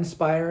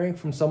 awe-inspiring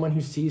from someone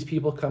who sees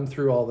people come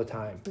through all the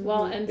time.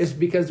 Well, and it's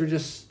because they're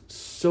just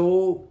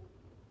so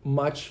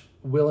much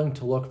willing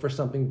to look for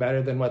something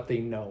better than what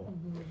they know.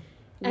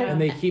 Mm-hmm. And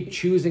they keep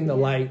choosing the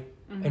light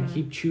and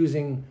keep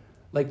choosing,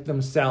 like,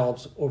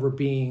 themselves over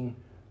being,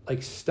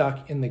 like,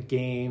 stuck in the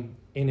game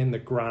and in the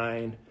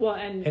grind. Well,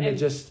 and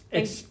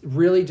it's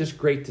really just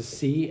great to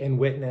see and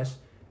witness,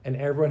 and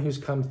everyone who's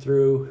come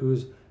through,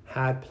 who's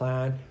had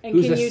plant,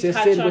 who's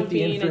assisted with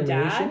the information. Being a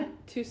dad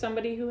to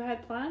somebody who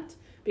had plant?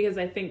 Because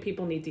I think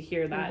people need to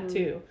hear that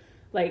too,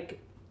 like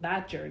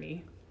that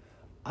journey.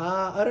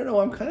 I don't know.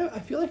 I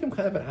feel like I'm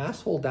kind of an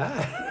asshole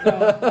dad.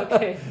 Oh,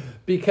 okay.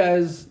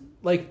 Because,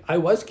 like, I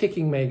was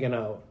kicking Megan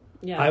out.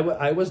 Yeah.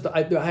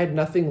 I had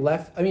nothing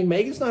left. I mean,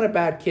 Megan's not a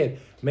bad kid.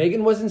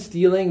 Megan wasn't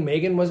stealing.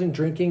 Megan wasn't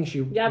drinking.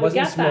 She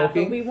wasn't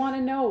smoking. That, but we want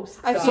to know.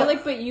 I feel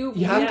like, but you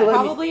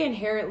probably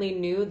inherently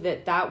knew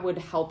that would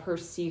help her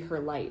see her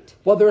light.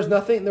 Well, there was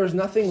nothing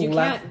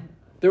left.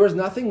 There was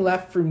nothing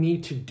left for me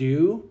to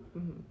do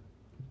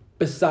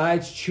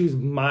besides choose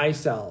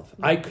myself.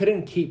 I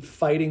couldn't keep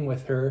fighting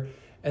with her,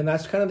 and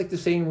that's kind of like the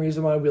same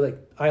reason why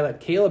I let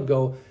Caleb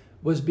go,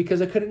 was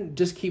because I couldn't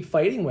just keep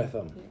fighting with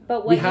him.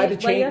 But we had to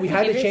change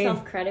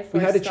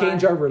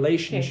our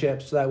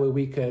relationship so that way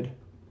we could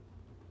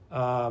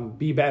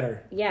be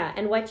better. Yeah,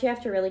 and what you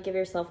have to really give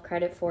yourself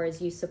credit for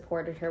is you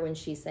supported her when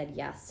she said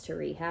yes to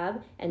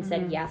rehab and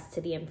said yes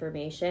to the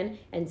information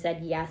and said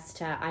yes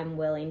to, I'm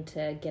willing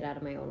to get out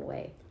of my own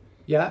way.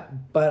 Yeah,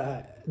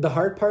 but the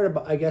hard part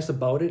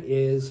about it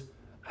is,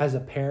 as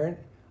a parent,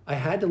 I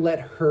had to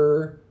let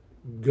her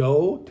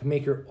go to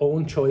make her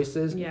own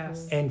choices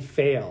and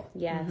fail.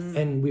 Yes.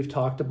 And we've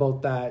talked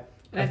about that.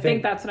 And I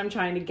think that's what I'm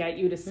trying to get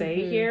you to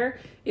say here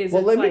is,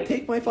 well, let me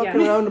take my fucking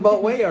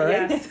roundabout way, all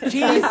right?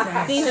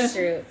 Jesus.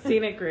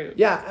 Scenic route.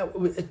 Yeah,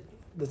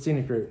 the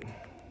scenic route.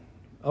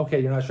 Okay,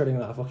 you're not shutting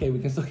it off. Okay, we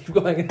can still keep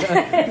going.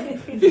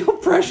 Feel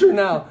pressure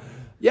now.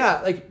 Yeah,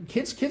 like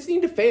kids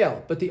need to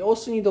fail, but they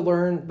also need to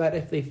learn that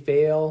if they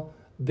fail,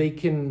 they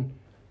can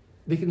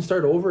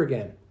start over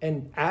again.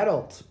 And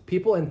adults,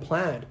 people in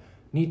plant,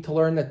 need to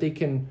learn that they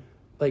can,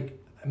 like,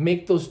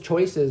 make those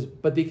choices,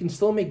 but they can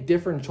still make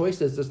different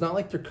choices. It's not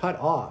like they're cut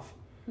off.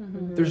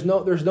 Mm-hmm. There's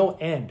no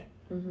end.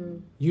 Mm-hmm.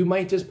 You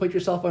might just put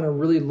yourself on a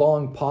really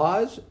long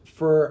pause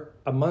for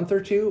a month or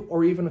two,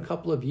 or even a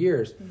couple of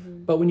years.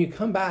 Mm-hmm. But when you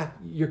come back,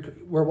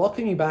 we're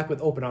welcoming you back with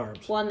open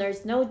arms. Well, and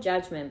there's no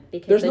judgment,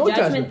 because the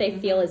judgment they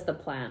feel is the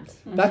plant.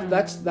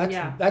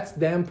 Mm-hmm. That's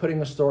them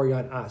putting a story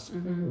on us.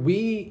 Mm-hmm.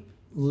 We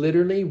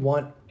literally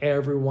want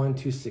everyone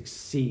to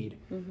succeed,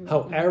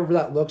 however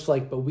that looks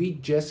like, but we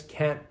just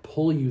can't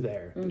pull you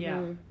there.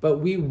 But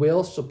we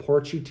will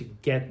support you to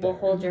get there. We'll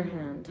hold your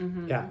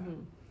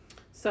hand.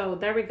 So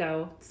there we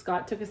go.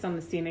 Scott took us on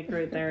the scenic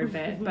route there a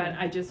bit, but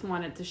I just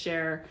wanted to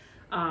share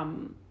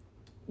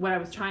what I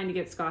was trying to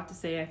get Scott to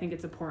say, I think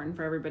it's important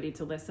for everybody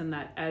to listen,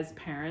 that as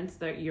parents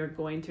that you're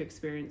going to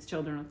experience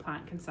children with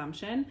plant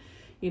consumption,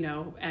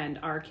 and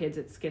our kids,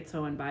 it's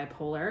schizo and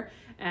bipolar.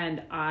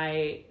 And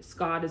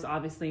Scott is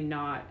obviously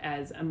not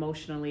as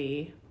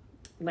emotionally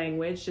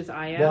languaged as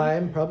I am. Well,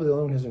 I'm probably the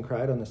only one who hasn't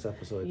cried on this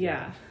episode.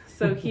 Yeah.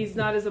 So he's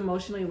not as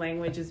emotionally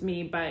language as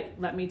me, but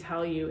let me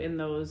tell you, in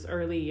those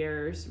early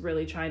years,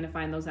 really trying to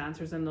find those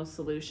answers and those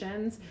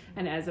solutions.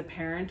 And as a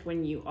parent,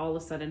 when you all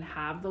of a sudden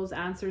have those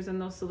answers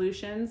and those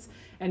solutions,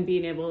 and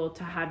being able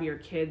to have your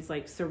kids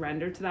like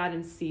surrender to that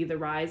and see the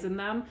rise in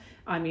them.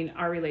 I mean,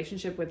 our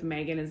relationship with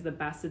Megan is the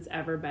best it's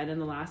ever been in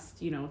the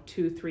last,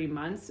 2-3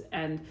 months.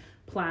 And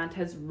plant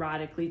has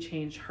radically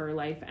changed her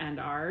life and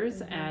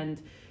ours. And,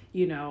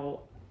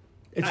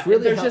 it's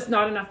really there's just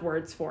not enough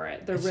words for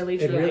it. There really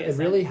truly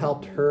isn't. It really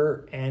helped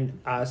her and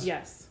us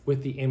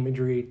with the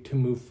imagery to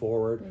move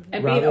forward.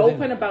 And being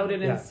open about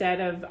it instead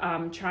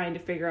of trying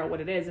to figure out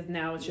what it is. And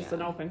now it's just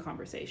an open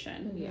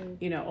conversation.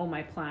 Oh,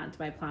 my plant.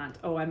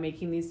 Oh, I'm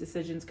making these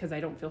decisions because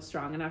I don't feel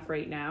strong enough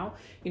right now.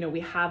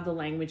 We have the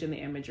language and the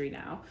imagery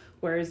now.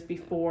 Whereas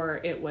before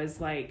it was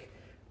like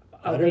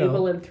a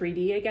label in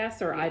 3D, I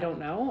guess, or I don't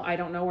know,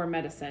 or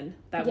medicine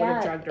that would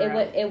have drugged her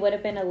out. It would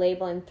have been a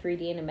label in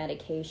 3D and a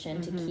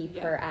medication to keep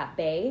her at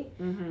bay,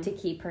 to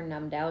keep her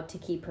numbed out, to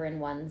keep her in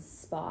one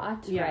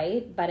spot,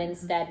 right? But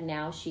instead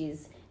now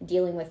she's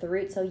dealing with the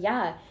root. So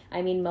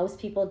I mean, most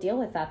people deal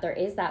with that. There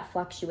is that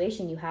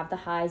fluctuation. You have the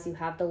highs, you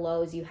have the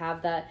lows, you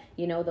have the,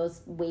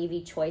 those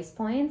wavy choice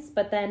points,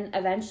 but then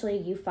eventually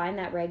you find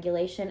that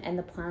regulation and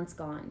the plant's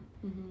gone.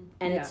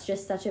 And it's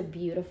just such a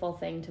beautiful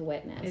thing to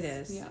witness. It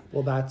is. Yeah.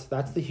 Well, that's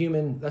the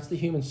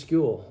human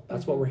school.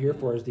 That's what we're here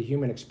for, is the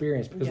human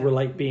experience, because we're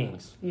light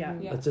beings. Yeah.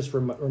 Let's just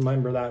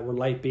remember that we're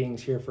light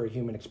beings here for a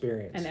human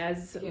experience. And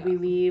as we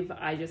leave,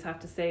 I just have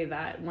to say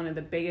that one of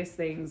the biggest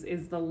things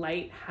is the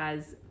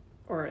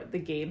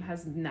game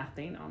has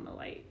nothing on the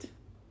light,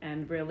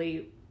 and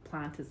really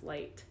plant is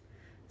light.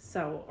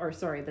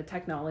 The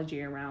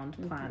technology around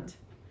plant.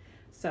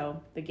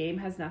 So the game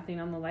has nothing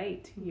on the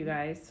light, you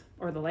guys,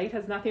 or the light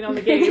has nothing on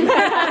the game.